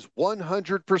that is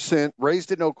 100%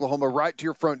 raised in Oklahoma right to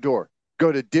your front door.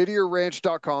 Go to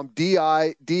didierranch.com,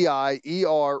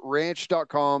 DIDIER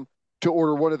ranch.com to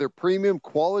order one of their premium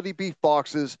quality beef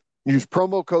boxes. Use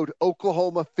promo code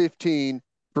Oklahoma15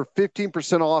 for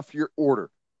 15% off your order.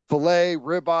 Filet,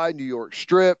 ribeye, New York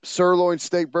strip, sirloin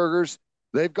steak burgers.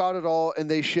 They've got it all, and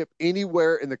they ship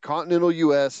anywhere in the continental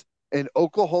U.S., and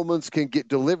Oklahomans can get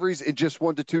deliveries in just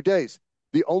 1 to 2 days.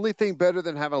 The only thing better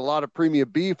than having a lot of premium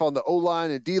beef on the O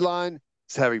line and D line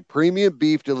is having premium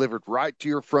beef delivered right to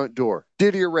your front door.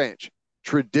 Didier Ranch,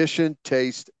 tradition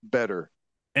tastes better.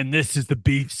 and this is the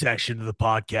beef section of the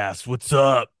podcast. What's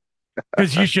up?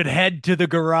 Because you should head to the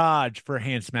garage for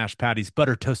hand smashed patties,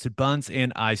 butter toasted buns,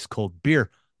 and ice cold beer.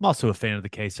 I'm also a fan of the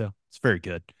queso. It's very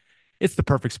good. It's the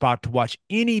perfect spot to watch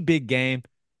any big game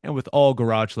And with all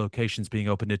garage locations being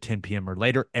open to 10 p.m. or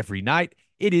later every night,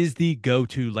 it is the go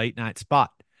to late night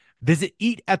spot. Visit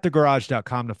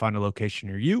eatatthegarage.com to find a location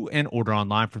near you and order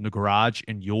online from the garage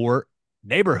in your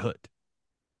neighborhood.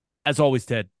 As always,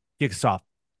 Ted, kick us off.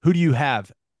 Who do you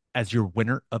have as your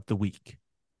winner of the week?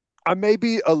 I may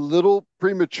be a little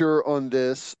premature on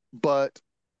this, but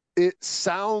it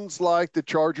sounds like the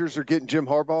Chargers are getting Jim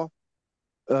Harbaugh.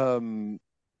 Um,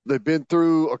 they've been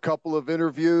through a couple of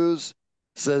interviews,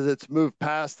 says it's moved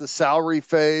past the salary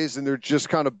phase, and they're just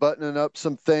kind of buttoning up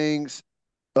some things.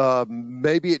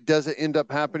 Maybe it doesn't end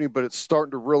up happening, but it's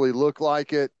starting to really look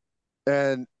like it.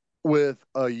 And with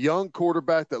a young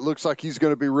quarterback that looks like he's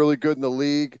going to be really good in the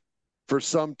league for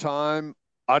some time,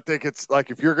 I think it's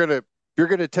like if you're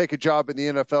gonna take a job in the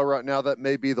NFL right now, that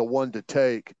may be the one to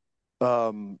take.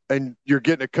 And you're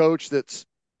getting a coach that's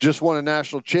just won a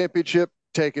national championship,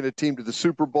 taking a team to the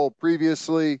Super Bowl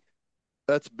previously.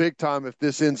 That's big time if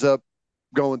this ends up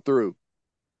going through.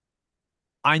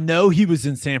 I know he was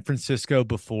in San Francisco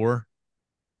before,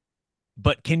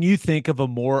 but can you think of a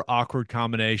more awkward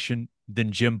combination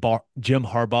than Jim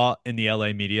Harbaugh in the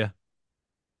LA media?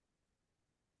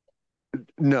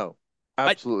 No,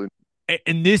 I absolutely.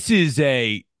 and this is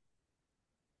a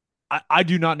I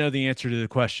do not know the answer to the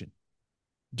question.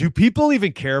 Do people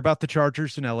even care about the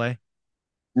Chargers in LA?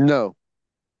 No.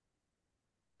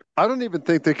 I don't even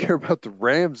think they care about the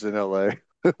Rams in LA.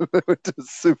 They went to the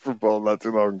Super Bowl not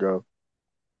too long ago.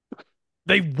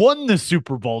 They won the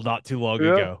Super Bowl not too long Yeah,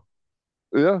 ago.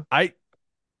 yeah. I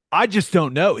I just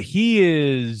don't know. He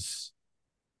is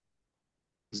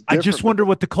It's I just different, man. wonder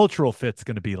what the cultural fit's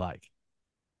going to be like.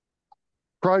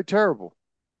 Probably terrible.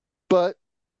 But,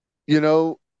 you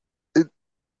know, it,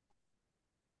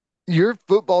 you're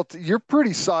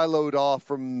pretty siloed off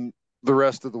from the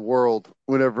rest of the world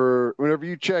whenever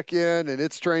you check in and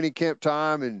it's training camp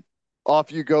time and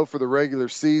off you go for the regular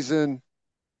season.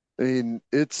 I mean,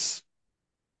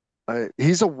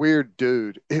 he's a weird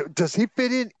dude. Does he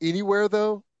fit in anywhere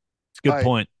though? It's a good I,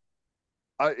 point.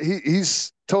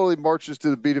 he's totally marches to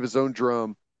the beat of his own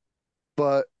drum,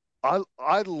 but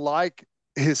I like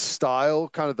his style,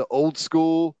 kind of the old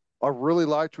school. I really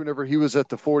liked whenever he was at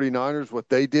the 49ers, what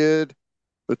they did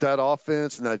with that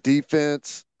offense and that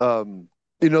defense.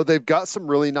 They've got some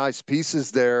really nice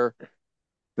pieces there.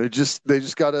 They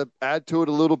just got to add to it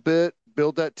a little bit,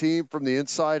 build that team from the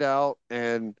inside out,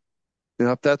 and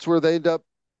if that's where they end up,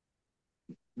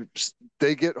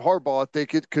 they get Harbaugh. I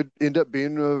think it could end up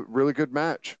being a really good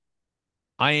match.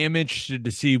 I am interested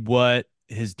to see what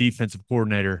his defensive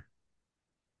coordinator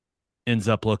ends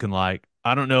up looking like.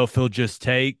 I don't know if he'll just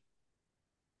take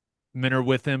Minner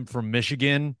with him from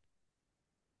Michigan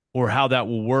or how that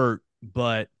will work,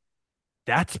 but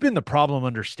that's been the problem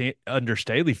under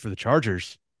Staley for the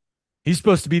Chargers. He's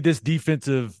supposed to be this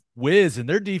defensive whiz, and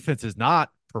their defense has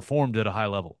not performed at a high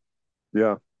level.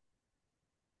 Yeah,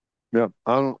 yeah.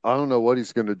 I don't know what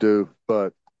he's going to do,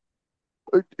 but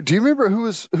do you remember who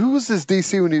was his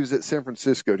DC when he was at San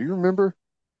Francisco? Do you remember?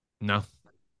 No.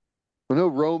 I know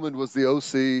Roman was the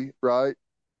OC, right?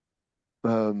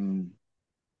 Um,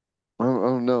 I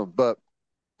don't know, but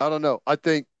I don't know. I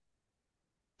think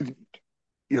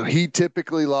he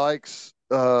typically likes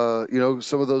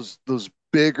some of those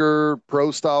bigger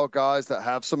pro style guys that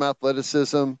have some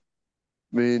athleticism. I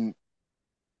mean,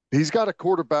 he's got a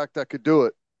quarterback that could do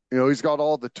it. He's got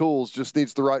all the tools, just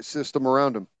needs the right system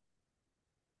around him.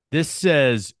 This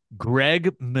says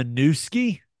Greg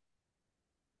Minuski,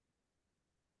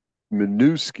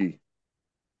 Minuski.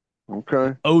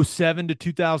 Okay. 07 to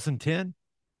 2010.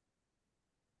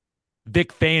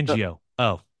 Vic Fangio.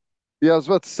 Oh, Yeah, I was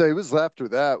about to say it was after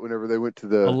that whenever they went to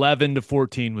the 11 to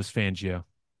 14 was Fangio.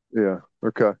 yeah,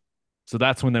 okay. So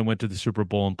that's when they went to the Super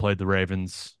Bowl and played the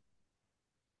Ravens.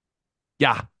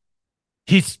 Yeah,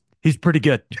 he's pretty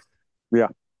good. Yeah.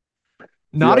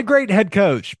 Not a Yep. great head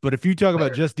coach, but if you talk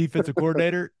about just defensive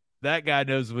coordinator, that guy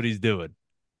knows what he's doing.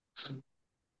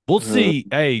 We'll Uh, see.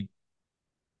 Hey,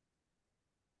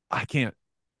 I can't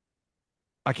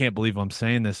I can't believe I'm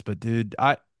saying this, but dude,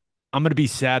 I'm gonna be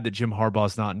sad that Jim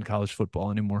Harbaugh's not in college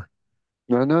football anymore.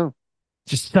 I know.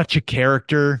 Just such a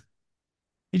character.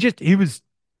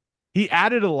 He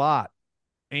added a lot,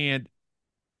 and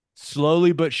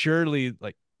slowly but surely,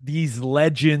 like these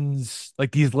legends,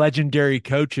 like these legendary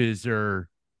coaches are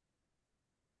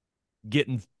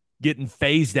getting getting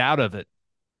phased out of it.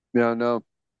 Yeah, I know.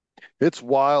 It's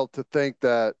wild to think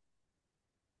that,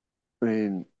 I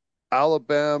mean,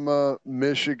 Alabama,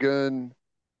 Michigan,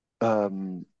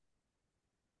 um,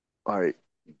 all right,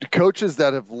 coaches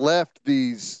that have left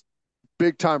these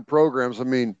big time programs. I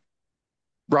mean,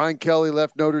 Brian Kelly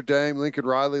left Notre Dame, Lincoln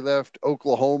Riley left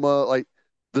Oklahoma. Like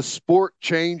the sport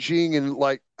changing and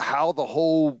like how the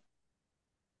whole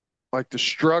like the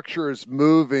structure is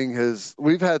moving has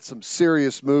we've had some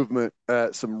serious movement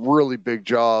at some really big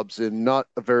jobs in not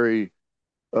a very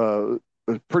uh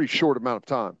a pretty short amount of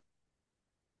time.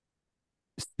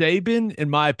 Saban, in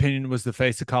my opinion, was the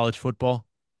face of college football.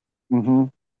 Mm-hmm.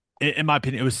 In my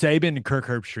opinion, it was Saban and Kirk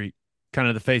Herbstreit, kind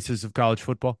of the faces of college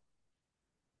football.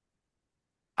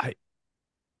 I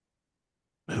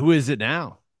Who is it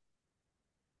now?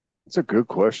 That's a good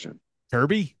question.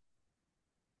 Kirby?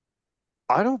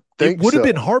 I don't It think would have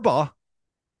so. been Harbaugh,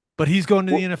 but he's going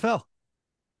to the What NFL.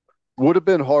 would have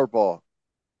been Harbaugh.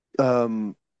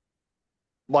 Um,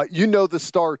 like you know the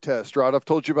star test, right? I've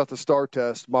told you about the star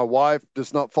test. My wife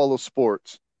does not follow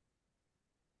sports,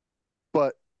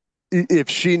 but if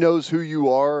she knows who you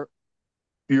are,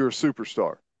 you're a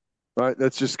superstar, right?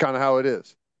 That's just kind of how it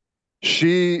is.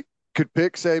 She could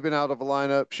pick Saban out of a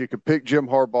lineup. She could pick Jim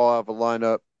Harbaugh out of a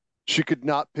lineup. She could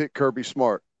not pick Kirby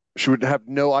Smart. She would have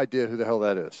no idea who the hell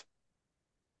that is.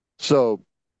 So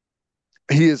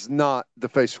he is not the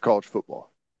face of college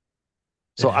football.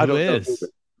 Then So I who don't know who. is?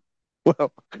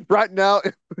 Well, right now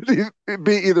it'd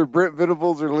be either Brent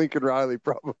Venables or Lincoln Riley,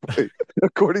 probably,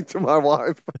 according to my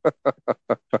wife.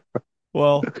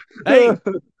 Well, hey,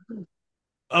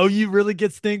 OU really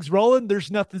gets things rolling.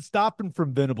 There's nothing stopping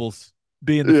from Venables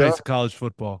being the Yeah. face of college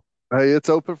football. Hey, it's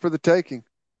open for the taking.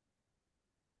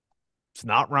 It's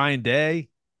not Ryan Day.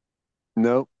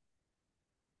 No.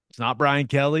 It's not Brian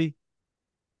Kelly.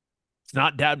 It's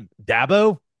not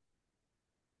Dabo.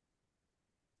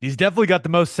 He's definitely got the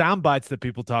most sound bites that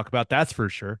people talk about. That's for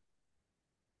sure.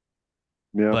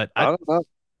 Yeah. But I I don't know.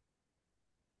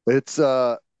 It's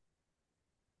uh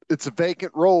it's a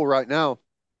vacant role right now.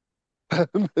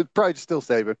 It's probably still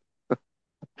saving.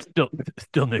 still,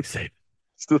 still Nick Saban.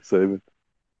 Still saving.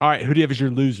 All right, who do you have as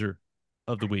your loser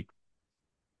of the week?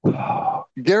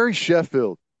 Gary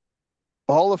Sheffield,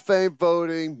 Hall of Fame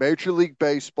voting, Major League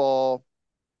Baseball.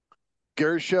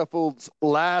 Gary Sheffield's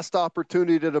last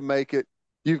opportunity to make it.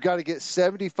 You've got to get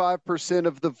 75%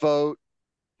 of the vote.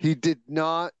 He did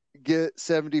not get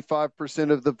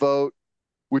 75% of the vote,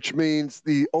 which means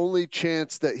the only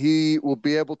chance that he will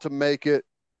be able to make it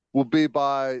will be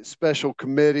by special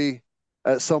committee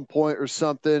at some point or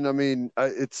something. I mean, I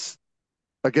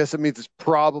guess it means it's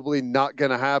probably not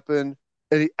going to happen.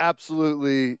 And he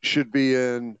absolutely should be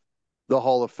in the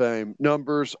Hall of Fame.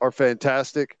 Numbers are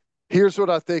fantastic. Here's what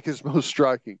I think is most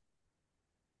striking.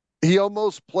 He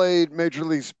almost played Major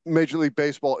League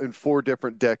Baseball in 4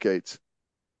 different decades.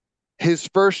 His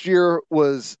first year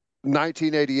was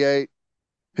 1988.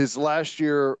 His last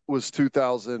year was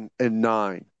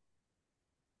 2009.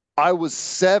 I was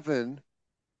 7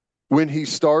 when he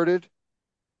started,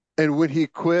 and when he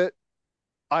quit,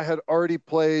 I had already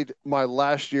played my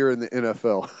last year in the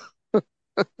NFL.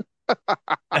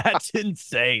 That's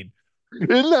insane.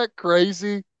 Isn't that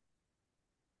crazy?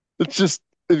 It's just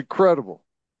incredible.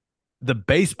 The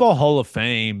Baseball Hall of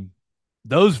Fame,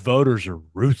 those voters are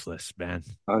ruthless, man.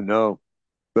 I know.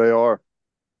 They are.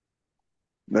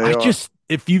 They I are. just,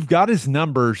 if you've got his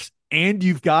numbers and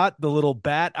you've got the little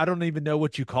bat, I don't even know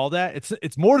what you call that.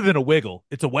 It's more than a wiggle.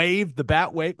 It's a wave, the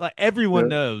bat wave. Like everyone Yeah.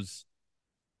 knows.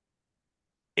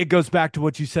 It goes back to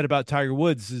what you said about Tiger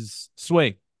Woods'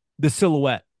 swing, the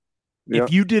silhouette. Yeah.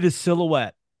 If you did a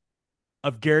silhouette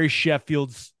of Gary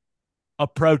Sheffield's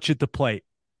approach at the plate,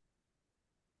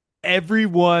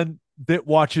 everyone that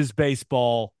watches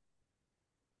baseball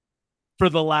for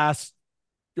the last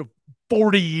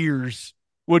 40 years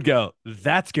would go,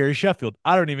 that's Gary Sheffield.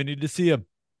 I don't even need to see him.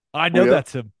 I know Yeah.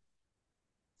 that's him.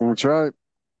 That's right.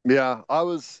 Yeah. I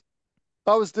was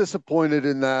disappointed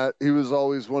in that. He was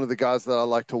always one of the guys that I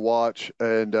like to watch.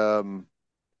 And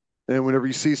whenever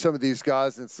you see some of these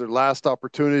guys, it's their last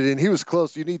opportunity. And he was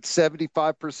close. You need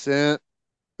 75%.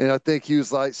 And I think he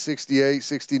was like 68,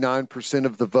 69%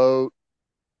 of the vote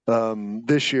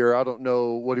this year. I don't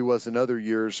know what he was in other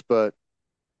years, but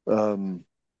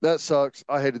that sucks.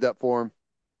 I hated that for him.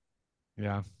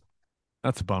 Yeah,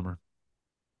 that's a bummer.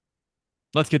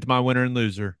 Let's get to my winner and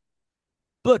loser.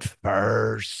 But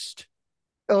first,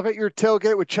 Elevate your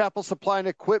tailgate with Chapel Supply and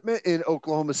Equipment in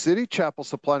Oklahoma City. Chapel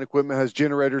Supply and Equipment has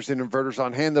generators and inverters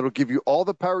on hand that'll give you all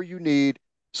the power you need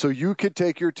so you can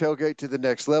take your tailgate to the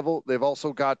next level. They've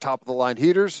also got top of the line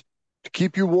heaters to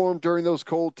keep you warm during those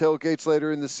cold tailgates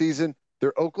later in the season.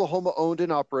 They're Oklahoma owned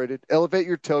and operated. Elevate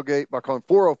your tailgate by calling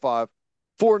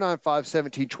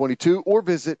 405-495-1722 or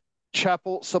visit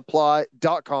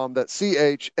chapelsupply.com. That's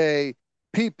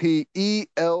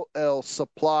CHAPPELL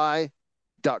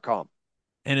supply.com.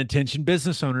 And attention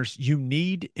business owners, you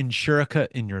need Insurica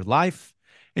in your life.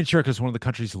 Insurica is one of the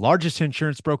country's largest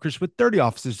insurance brokers with 30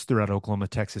 offices throughout Oklahoma,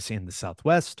 Texas, and the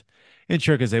Southwest.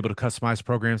 Insurica is able to customize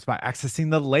programs by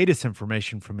accessing the latest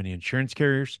information from many insurance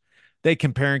carriers. They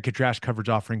compare and contrast coverage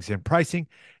offerings and pricing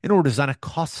in order to design a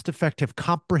cost-effective,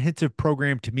 comprehensive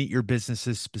program to meet your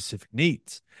business's specific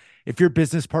needs. If your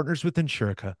business partners with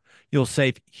Insurica, you'll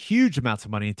save huge amounts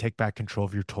of money and take back control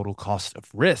of your total cost of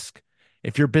risk.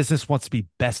 If your business wants to be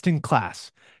best in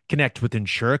class, connect with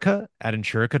Insurica at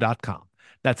insurica.com.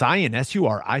 That's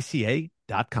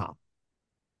INSURICA.com.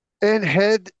 And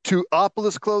head to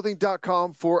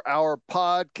opolisclothing.com for our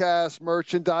podcast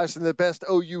merchandise and the best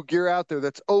OU gear out there.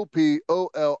 That's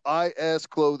OPOLIS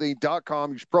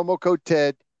clothing.com. Use promo code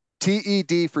TED,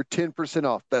 TED for 10%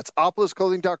 off. That's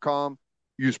opolisclothing.com.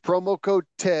 Use promo code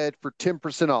TED for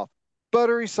 10% off.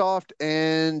 Buttery soft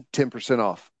and 10%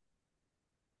 off.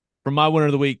 For my winner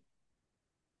of the week,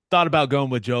 thought about going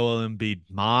with Joel Embiid.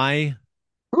 My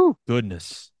Whew.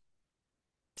 goodness.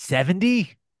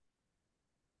 70?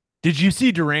 Did you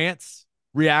see Durant's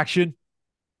reaction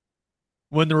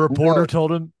when the reporter No,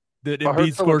 told him that I heard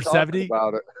Embiid someone scored talking 70?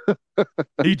 about it.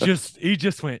 He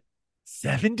just went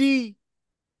 70,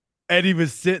 and he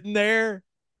was sitting there,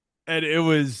 and it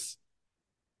was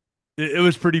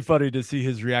pretty funny to see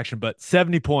his reaction. But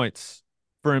 70 points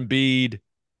for Embiid.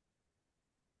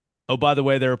 Oh, by the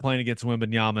way, they were playing against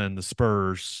Wembanyama and the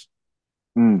Spurs.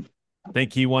 Mm,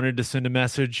 Think he wanted to send a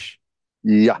message.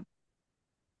 yeah,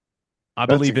 I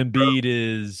that's believe Embiid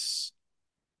is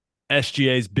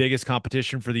SGA's biggest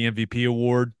competition for the MVP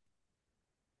award.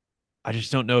 I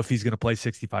just don't know if he's going to play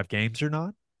 65 games or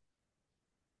not.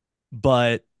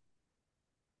 But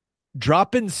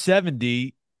dropping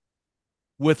 70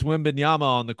 with Wembanyama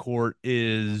on the court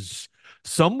is,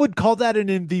 some would call that an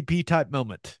MVP type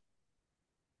moment.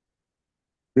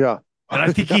 yeah. And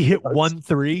I think Yeah, he hit I'd 1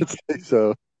 3. say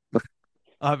so.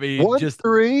 I mean, One just,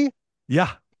 three,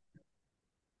 yeah.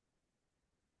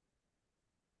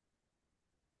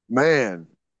 man.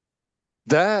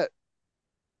 That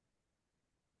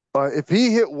if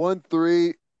he hit 1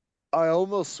 3, I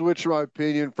almost switch my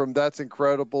opinion from that's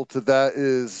incredible to that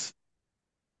is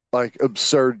like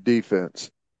absurd defense.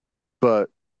 But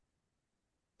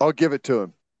I'll give it to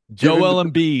him. Give him the Joel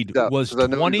Embiid yeah, was because I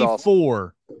know he's awesome.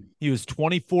 24. He was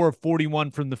 24 of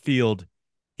 41 from the field.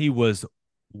 He was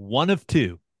 1 of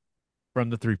 2 from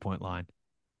the 3-point line,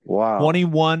 Wow.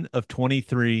 21 of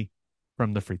 23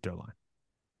 from the free throw line.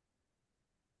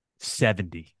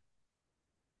 70.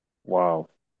 Wow.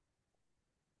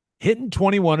 Hitting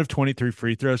 21 of 23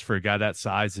 free throws for a guy that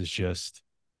size is just,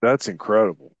 That's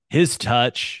incredible. his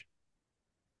touch.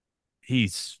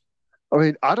 He's I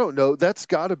mean, I don't know. That's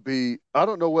got to be, I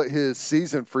don't know what his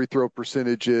season free throw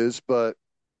percentage is, but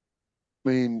I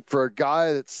mean, for a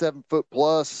guy that's 7 foot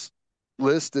plus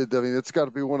listed, I mean, it's got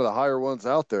to be one of the higher ones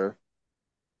out there.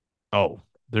 Oh,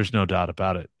 there's no doubt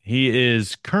about it. He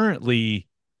is currently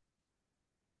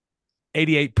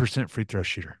 88% free throw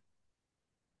shooter.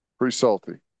 Pretty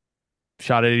salty.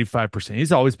 Shot at 85%.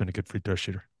 He's always been a good free throw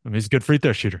shooter. I mean, he's a good free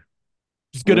throw shooter.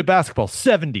 He's good Yeah. at basketball.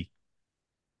 70.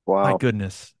 My Wow.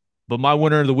 goodness. But my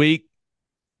winner of the week,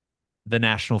 the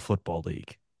National Football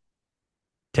League.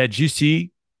 Ted, you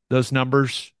see those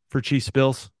numbers for Chiefs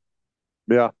Bills?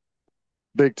 Yeah.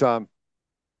 Big time.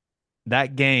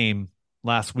 That game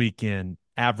last weekend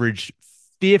averaged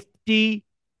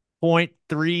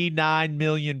 50.39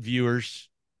 million viewers.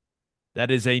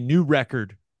 That is a new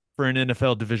record for an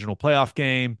NFL divisional playoff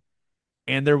game.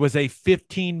 And there was a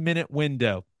 15-minute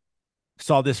window.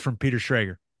 Saw this from Peter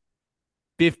Schrager.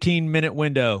 15-minute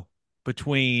window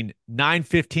between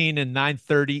 9:15 and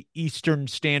 9:30 Eastern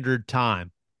Standard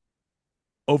Time.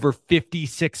 Over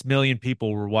 56 million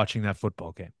people were watching that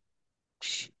football game.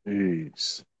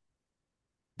 Jeez.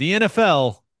 The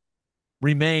NFL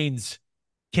remains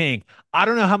king. I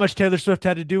don't know how much Taylor Swift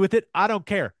had to do with it. I don't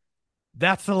care.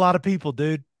 That's a lot of people,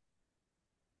 dude.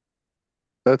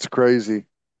 That's crazy.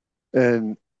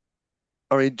 And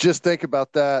I mean, just think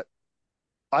about that.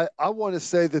 I want to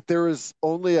say that there is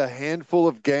only a handful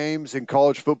of games in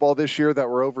college football this year that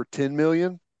were over 10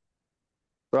 million,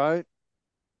 right?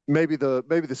 Maybe the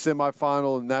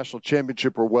semifinal and national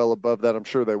championship were well above that. I'm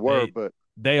sure they were, They but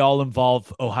they all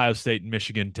involve Ohio State and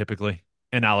Michigan typically,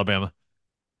 and Alabama.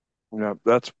 yeah,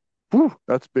 that's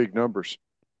big numbers.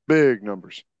 Big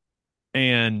numbers.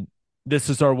 And this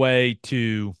is our way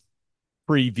to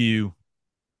preview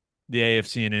the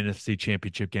AFC and NFC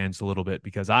championship games a little bit,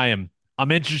 because I'm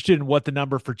interested in what the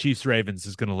number for Chiefs Ravens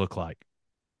is going to look like.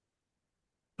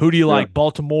 Who do you Yeah. like?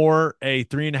 Baltimore, a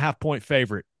 3.5 point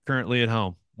favorite currently at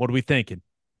home. What are we thinking?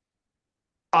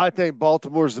 I think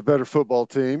Baltimore's the better football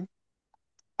team.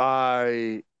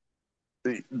 I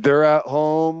they're at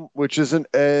home, which is an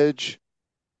edge.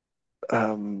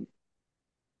 Um,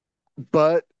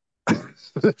 but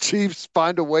the Chiefs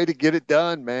find a way to get it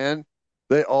done, man.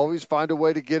 They always find a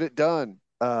way to get it done.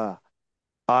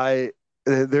 I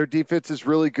their defense is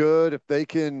really good. If they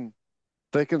can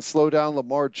slow down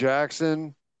Lamar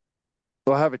Jackson,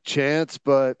 they'll have a chance.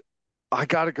 But I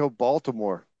got to go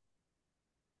Baltimore.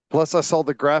 Plus, I saw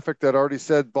the graphic that already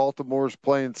said Baltimore's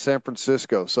playing San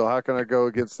Francisco. So how can I go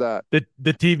against that?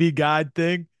 The TV guide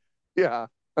thing. Yeah,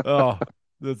 Oh,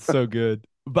 that's so good.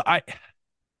 But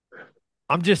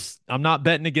I'm not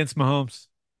betting against Mahomes.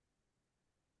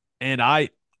 And I'm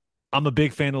a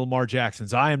big fan of Lamar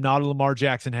Jackson's. I am not a Lamar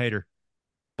Jackson hater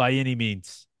by any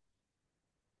means.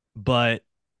 But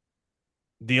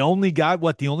the only guy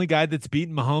that's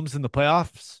beaten Mahomes in the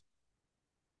playoffs?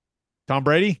 Tom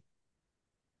Brady? is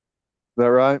that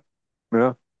right?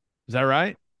 Yeah. Is that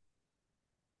right?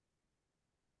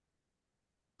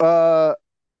 Uh,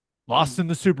 Lost in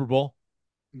the Super Bowl.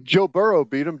 Joe Burrow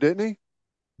beat him, didn't he?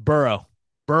 Burrow.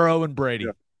 Burrow and Yeah.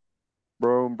 Brady.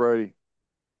 Burrow and Brady.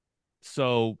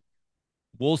 So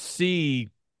we'll see.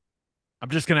 I'm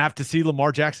just gonna have to see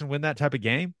Lamar Jackson win that type of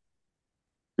game.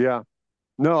 Yeah.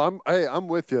 No, I'm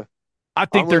with you. I I'm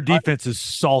think their with defense is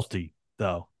salty,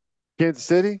 though. Kansas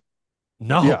City.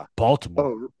 No, Yeah. Baltimore.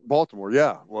 Oh, Baltimore.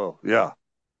 Yeah. Well, yeah.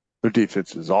 Their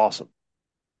defense is awesome.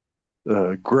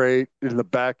 Great in the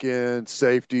back end.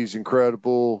 Safety's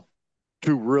incredible.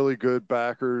 Two really good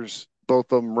backers.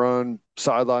 Both of them run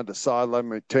sideline to sideline.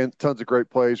 Make tons of great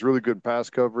plays. Really good pass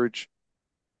coverage.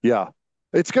 Yeah.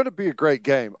 It's going to be a great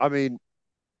game. I mean,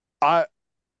 I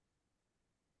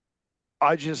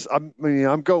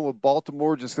I'm going with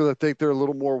Baltimore just because I think they're a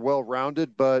little more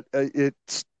well-rounded, but it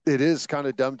is kind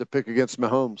of dumb to pick against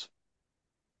Mahomes.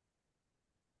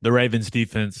 The Ravens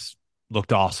defense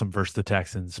looked awesome versus the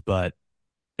Texans, but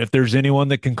if there's anyone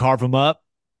that can carve them up,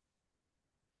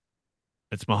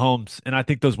 it's Mahomes. And I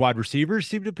think those wide receivers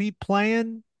seem to be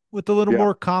playing with a little Yeah,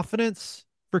 more confidence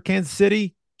for Kansas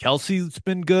City. Kelsey's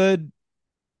been good.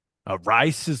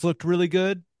 Rice has looked really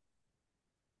good,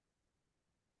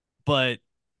 but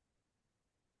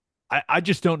I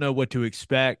just don't know what to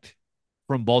expect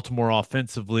from Baltimore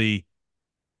offensively.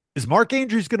 Is Mark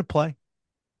Andrews going to play?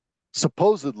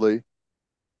 supposedly.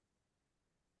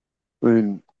 I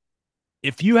mean,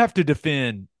 If you have to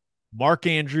defend Mark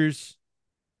Andrews,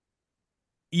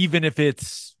 even if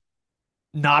it's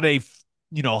not a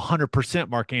 100%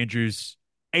 Mark Andrews,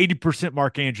 80%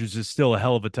 Mark Andrews is still a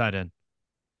hell of a tight end.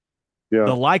 yeah,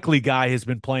 The likely guy has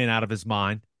been playing out of his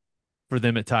mind for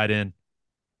them at tight end.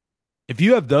 If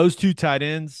you have those two tight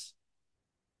ends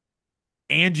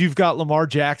and you've got Lamar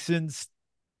Jackson's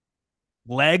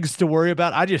legs to worry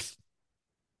about,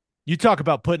 you talk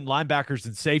about putting linebackers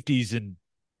and safeties in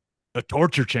a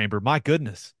torture chamber. My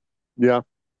goodness. yeah.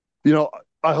 You know,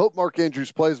 I hope Mark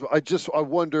Andrews plays, but I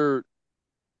wonder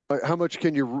how much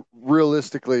can you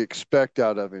realistically expect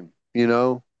out of him?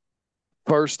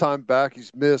 First time back,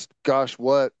 he's missed. Gosh,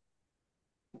 what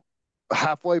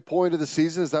halfway point of the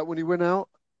season? Is that when he went out?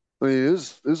 I mean, it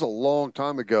was a long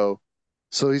time ago.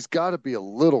 So he's got to be a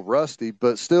little rusty,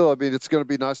 but still, I mean, it's going to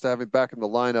be nice to have him back in the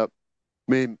lineup.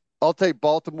 I mean, I'll take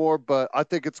Baltimore, but I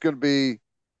think it's going to be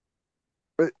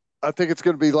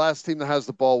last team that has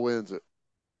the ball wins it.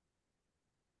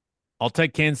 I'll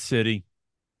take Kansas City.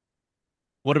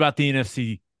 What about the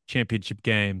NFC championship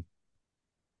game?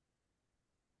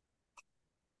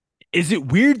 Is it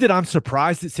weird that I'm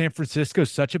surprised that San Francisco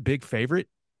is such a big favorite?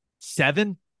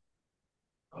 7?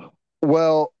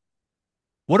 Well,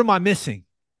 What am I missing?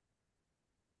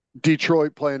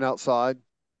 Detroit playing outside.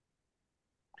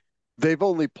 They've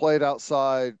only played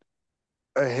outside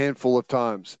a handful of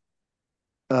times.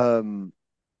 Um,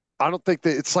 I don't think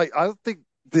that it's like I don't think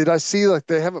did I see like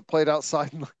they haven't played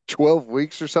outside in like 12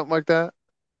 weeks or something like that?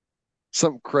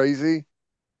 Something crazy.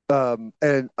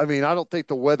 And I mean, I don't think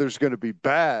the weather's going to be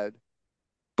bad,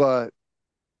 but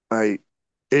I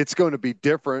it's going to be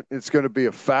different. It's going to be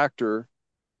a factor.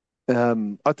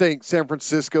 I think San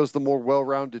Francisco's the more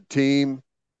well-rounded team.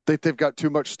 I think they've got too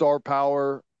much star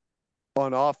power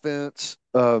on offense.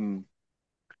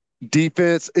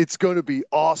 Defense, it's going to be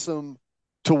awesome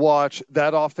to watch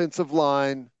that offensive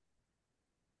line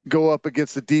go up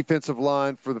against the defensive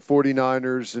line for the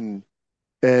 49ers and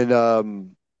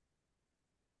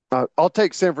I'll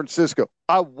take San Francisco.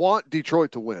 I want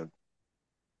Detroit to win.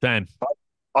 Same.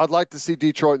 I'd like to see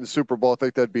Detroit in the Super Bowl. I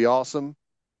think that'd be awesome.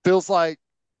 Feels like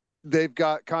they've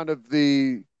got kind of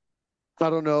the I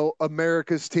don't know,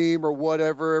 America's team or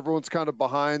whatever. Everyone's kind of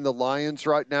behind the Lions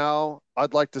right now.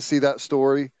 I'd like to see that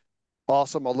story.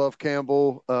 Awesome. I love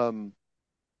Campbell.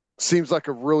 Seems like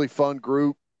a really fun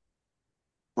group.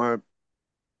 I,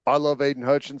 I love Aiden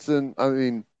Hutchinson. I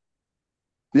mean,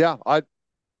 yeah, I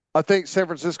think San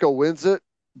Francisco wins it,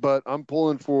 but I'm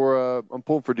pulling for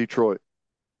Detroit.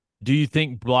 Do you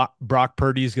think Brock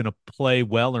Purdy is going to play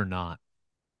well or not?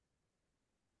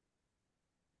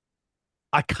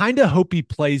 I kind of hope he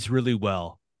plays really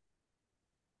well.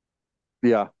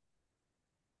 Yeah,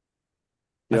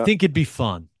 I yeah, think it'd be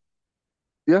fun.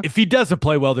 yeah. If he doesn't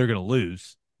play well, they're going to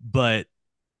lose. But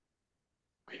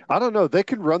I don't know. They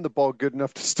can run the ball good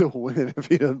enough to still win if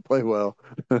he doesn't play well.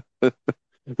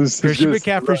 This is Christian just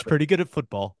McCaffrey's pretty good at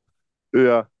football.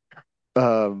 yeah.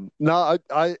 No,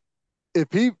 if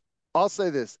he, I'll say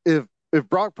this: if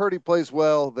Brock Purdy plays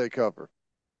well, they cover.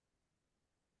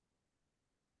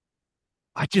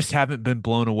 I just haven't been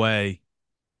blown away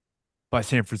by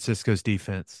San Francisco's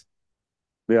defense.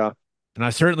 Yeah, And I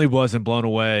certainly wasn't blown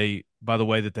away by the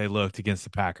way that they looked against the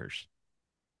Packers.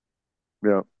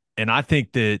 yeah. And I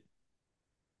think that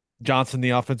Johnson,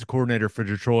 the offensive coordinator for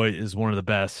Detroit, is one of the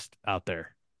best out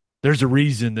there. There's a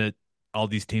reason that all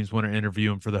these teams want to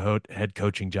interview him for the head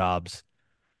coaching jobs.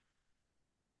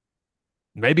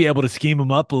 Maybe able to scheme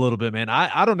him up a little bit, man.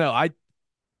 I don't know.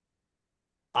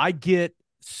 I get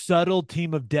subtle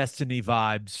team of destiny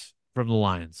vibes from the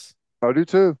Lions. I do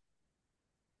too.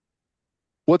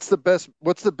 What's the best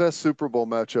Super Bowl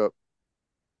matchup?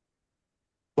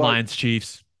 Like Lions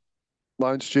Chiefs.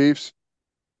 Lions Chiefs.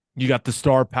 You got the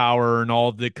star power and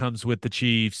all that comes with the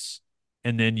Chiefs,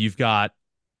 and then you've got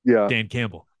Yeah, Dan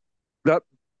Campbell. that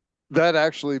that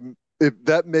actually, if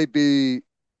that may be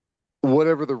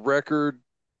whatever the record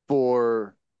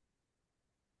for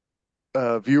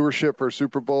viewership for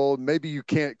Super Bowl. Maybe you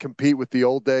can't compete with the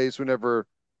old days whenever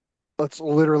that's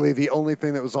literally the only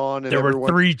thing that was on and There were everyone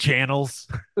three channels.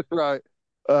 right.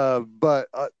 But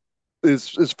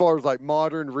as far as like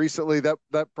modern recently, that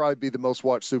probably be the most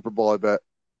watched Super Bowl. I bet.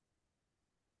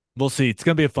 We'll see. It's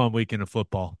going to be a fun weekend of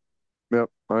football. Yep,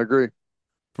 I agree.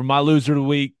 For my loser of the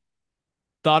week,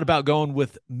 thought about going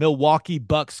with Milwaukee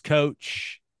Bucks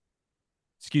coach,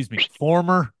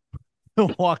 former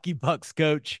Milwaukee Bucks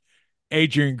coach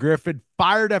Adrian Griffin,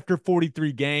 fired after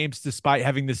 43 games despite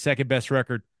having the second best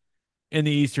record in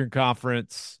the Eastern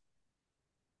Conference.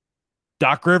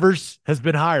 Doc Rivers has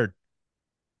been hired.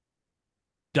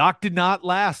 Doc did not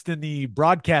last in the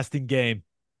broadcasting game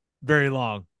very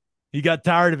long. He got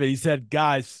tired of it. He said,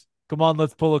 guys, come on,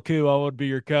 let's pull a coup. I want to be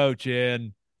your coach.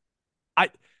 And I,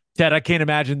 Ted, I can't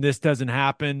imagine this doesn't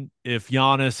happen if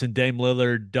Giannis and Dame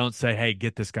Lillard don't say, hey,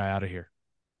 get this guy out of here.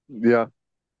 Yeah,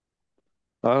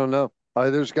 I don't know.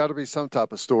 There's got to be some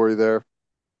type of story there.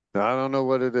 I don't know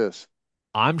what it is.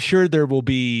 I'm sure there will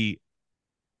be.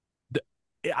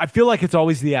 I feel like it's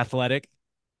always the athletic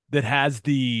that has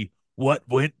the what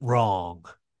went wrong.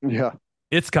 Yeah.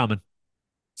 It's coming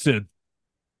soon.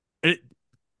 It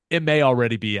it may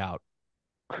already be out.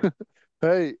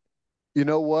 Hey, you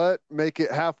know what? Make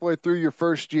it halfway through your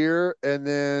first year and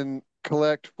then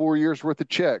collect 4 years worth of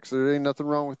checks. There ain't nothing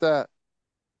wrong with that.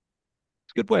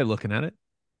 It's a good way of looking at it.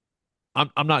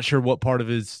 I'm not sure what part of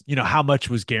his, how much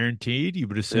was guaranteed. You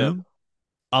would Yeah. assume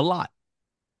a lot.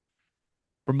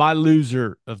 For my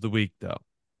loser of the week, though,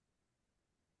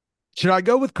 should I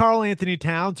go with Karl Anthony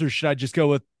Towns or should I just go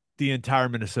with the entire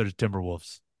Minnesota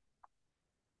Timberwolves?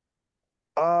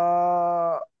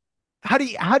 Uh, How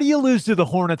do you lose to the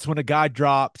Hornets when a guy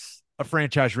drops a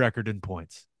franchise record in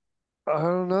points? I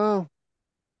don't know.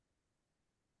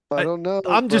 I I, don't know,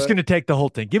 I'm just but going to take the whole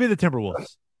thing. Give me the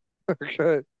Timberwolves.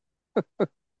 okay.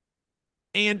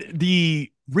 And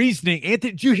the reasoning,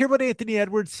 Anthony, did you hear what Anthony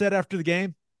Edwards said after the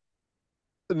game?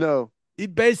 No. He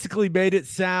basically made it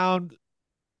sound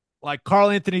like Karl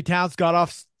Anthony Towns got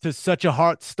off to such a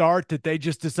hot start that they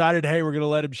just decided, hey, we're going to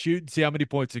let him shoot and see how many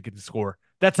points he can score.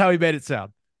 That's how he made it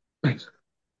sound.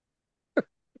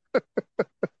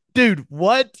 Dude,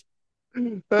 what?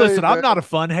 Hey, Listen, I'm man. not a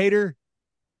fun hater,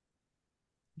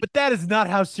 but that is not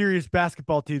how serious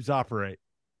basketball teams operate.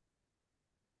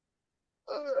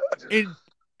 And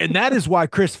and that is why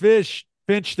Finch,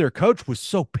 their coach, was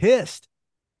so pissed.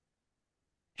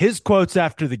 His quotes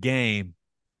after the game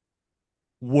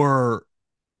were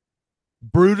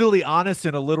brutally honest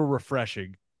and a little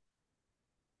refreshing.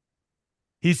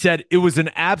 He said it was an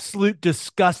absolute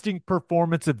disgusting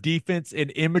performance of defense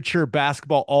and immature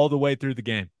basketball all the way through the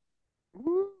game.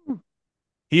 Woo.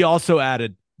 He also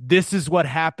added, this is what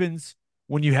happens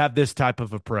when you have this type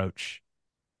of approach.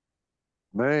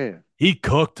 Man. He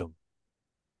cooked him.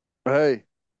 Hey,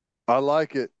 I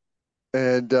like it.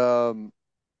 And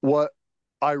what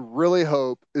I really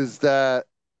hope is that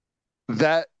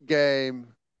that game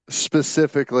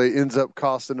specifically ends up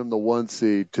costing them the 1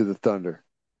 seed to the Thunder.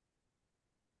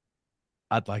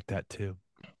 I'd like that too.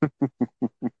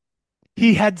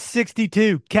 He had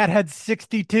 62. Cat had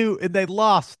 62, and they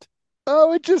lost.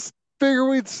 Oh, it just figure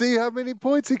we'd see how many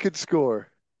points he could score.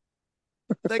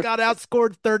 They got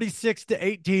outscored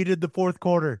 36-18 in the fourth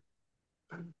quarter.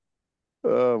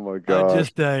 Oh my Uh, gosh.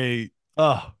 just a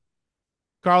oh,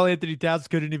 Carl Anthony Towns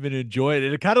couldn't even enjoy it.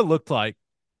 And it kind of looked like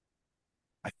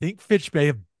I think Fitch may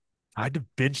have tried to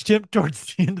benched him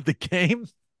towards the end of the game.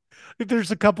 If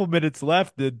there's a couple minutes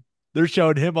left, and they're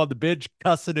showing him on the bench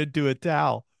cussing into a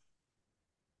towel.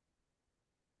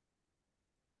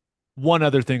 One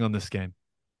other thing on this game.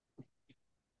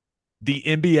 The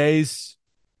NBA's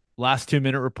last 2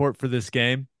 minute report for this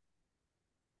game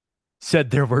said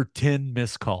there were 10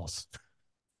 missed calls.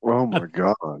 Oh my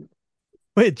God.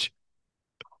 Which,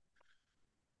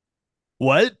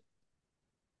 what?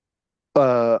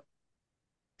 Uh,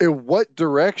 in what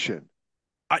direction?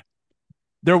 I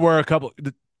There were a couple.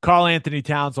 Carl Anthony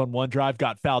Towns on one drive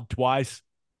got fouled twice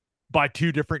by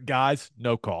two different guys.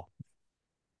 No call.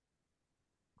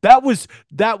 That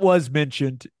was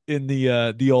mentioned in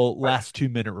the old last 2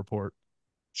 minute report.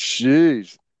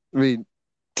 Jeez. I mean,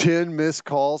 10 missed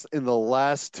calls in the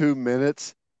last 2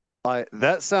 minutes.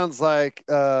 That sounds like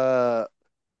the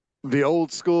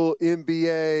old school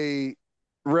NBA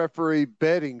referee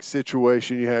betting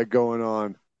situation you had going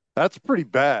on. That's pretty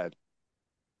bad.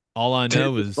 All I 10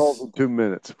 know missed calls is in 2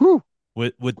 minutes. Whew.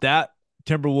 with that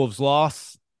Timberwolves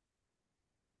loss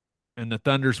and the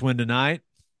Thunder's win tonight,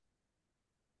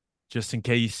 just in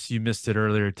case you missed it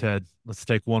earlier, Ted, let's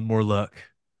take one more look.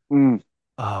 Mm.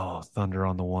 Oh, Thunder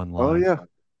on the one Oh, line. yeah. You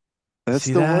That's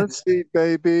see the that? 1 seed,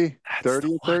 baby. That's the 30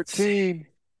 and one seed. 13.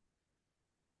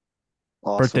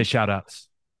 Birthday Awesome. shout outs.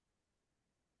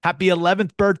 Happy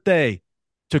 11th birthday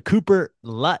to Cooper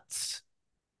Lutz.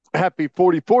 Happy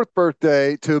 44th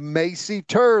birthday to Macy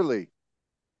Turley.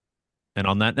 And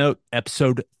on that note,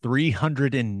 episode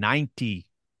 390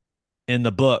 in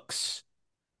the books.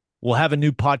 We'll have a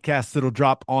new podcast that'll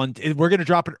drop on. We're going to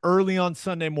drop it early on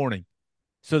Sunday morning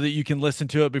so that you can listen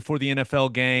to it before the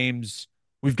NFL games.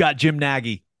 We've got Jim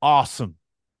Nagy. Awesome,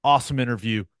 awesome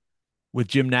interview with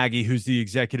Jim Nagy, who's the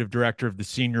executive director of the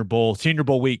Senior Bowl. Senior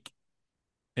Bowl week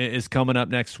is coming up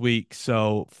next week.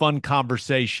 So fun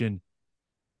conversation.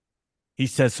 He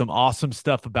says some awesome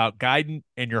stuff about Guyton,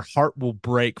 and your heart will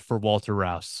break for Walter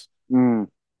Rouse. Mm.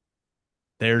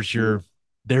 There's Mm.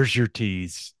 your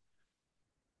tease.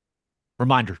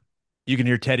 Reminder, you can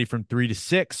hear Teddy from 3 to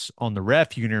 6 on the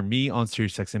ref. You can hear me on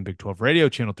SiriusXM Big 12 Radio,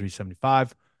 channel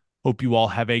 375. Hope you all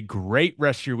have a great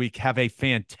rest of your week. Have a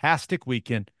fantastic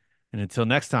weekend. And until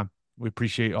next time, we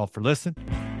appreciate you all for listening.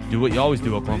 Do what you always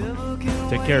do, Oklahoma.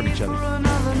 Take care of each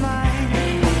other.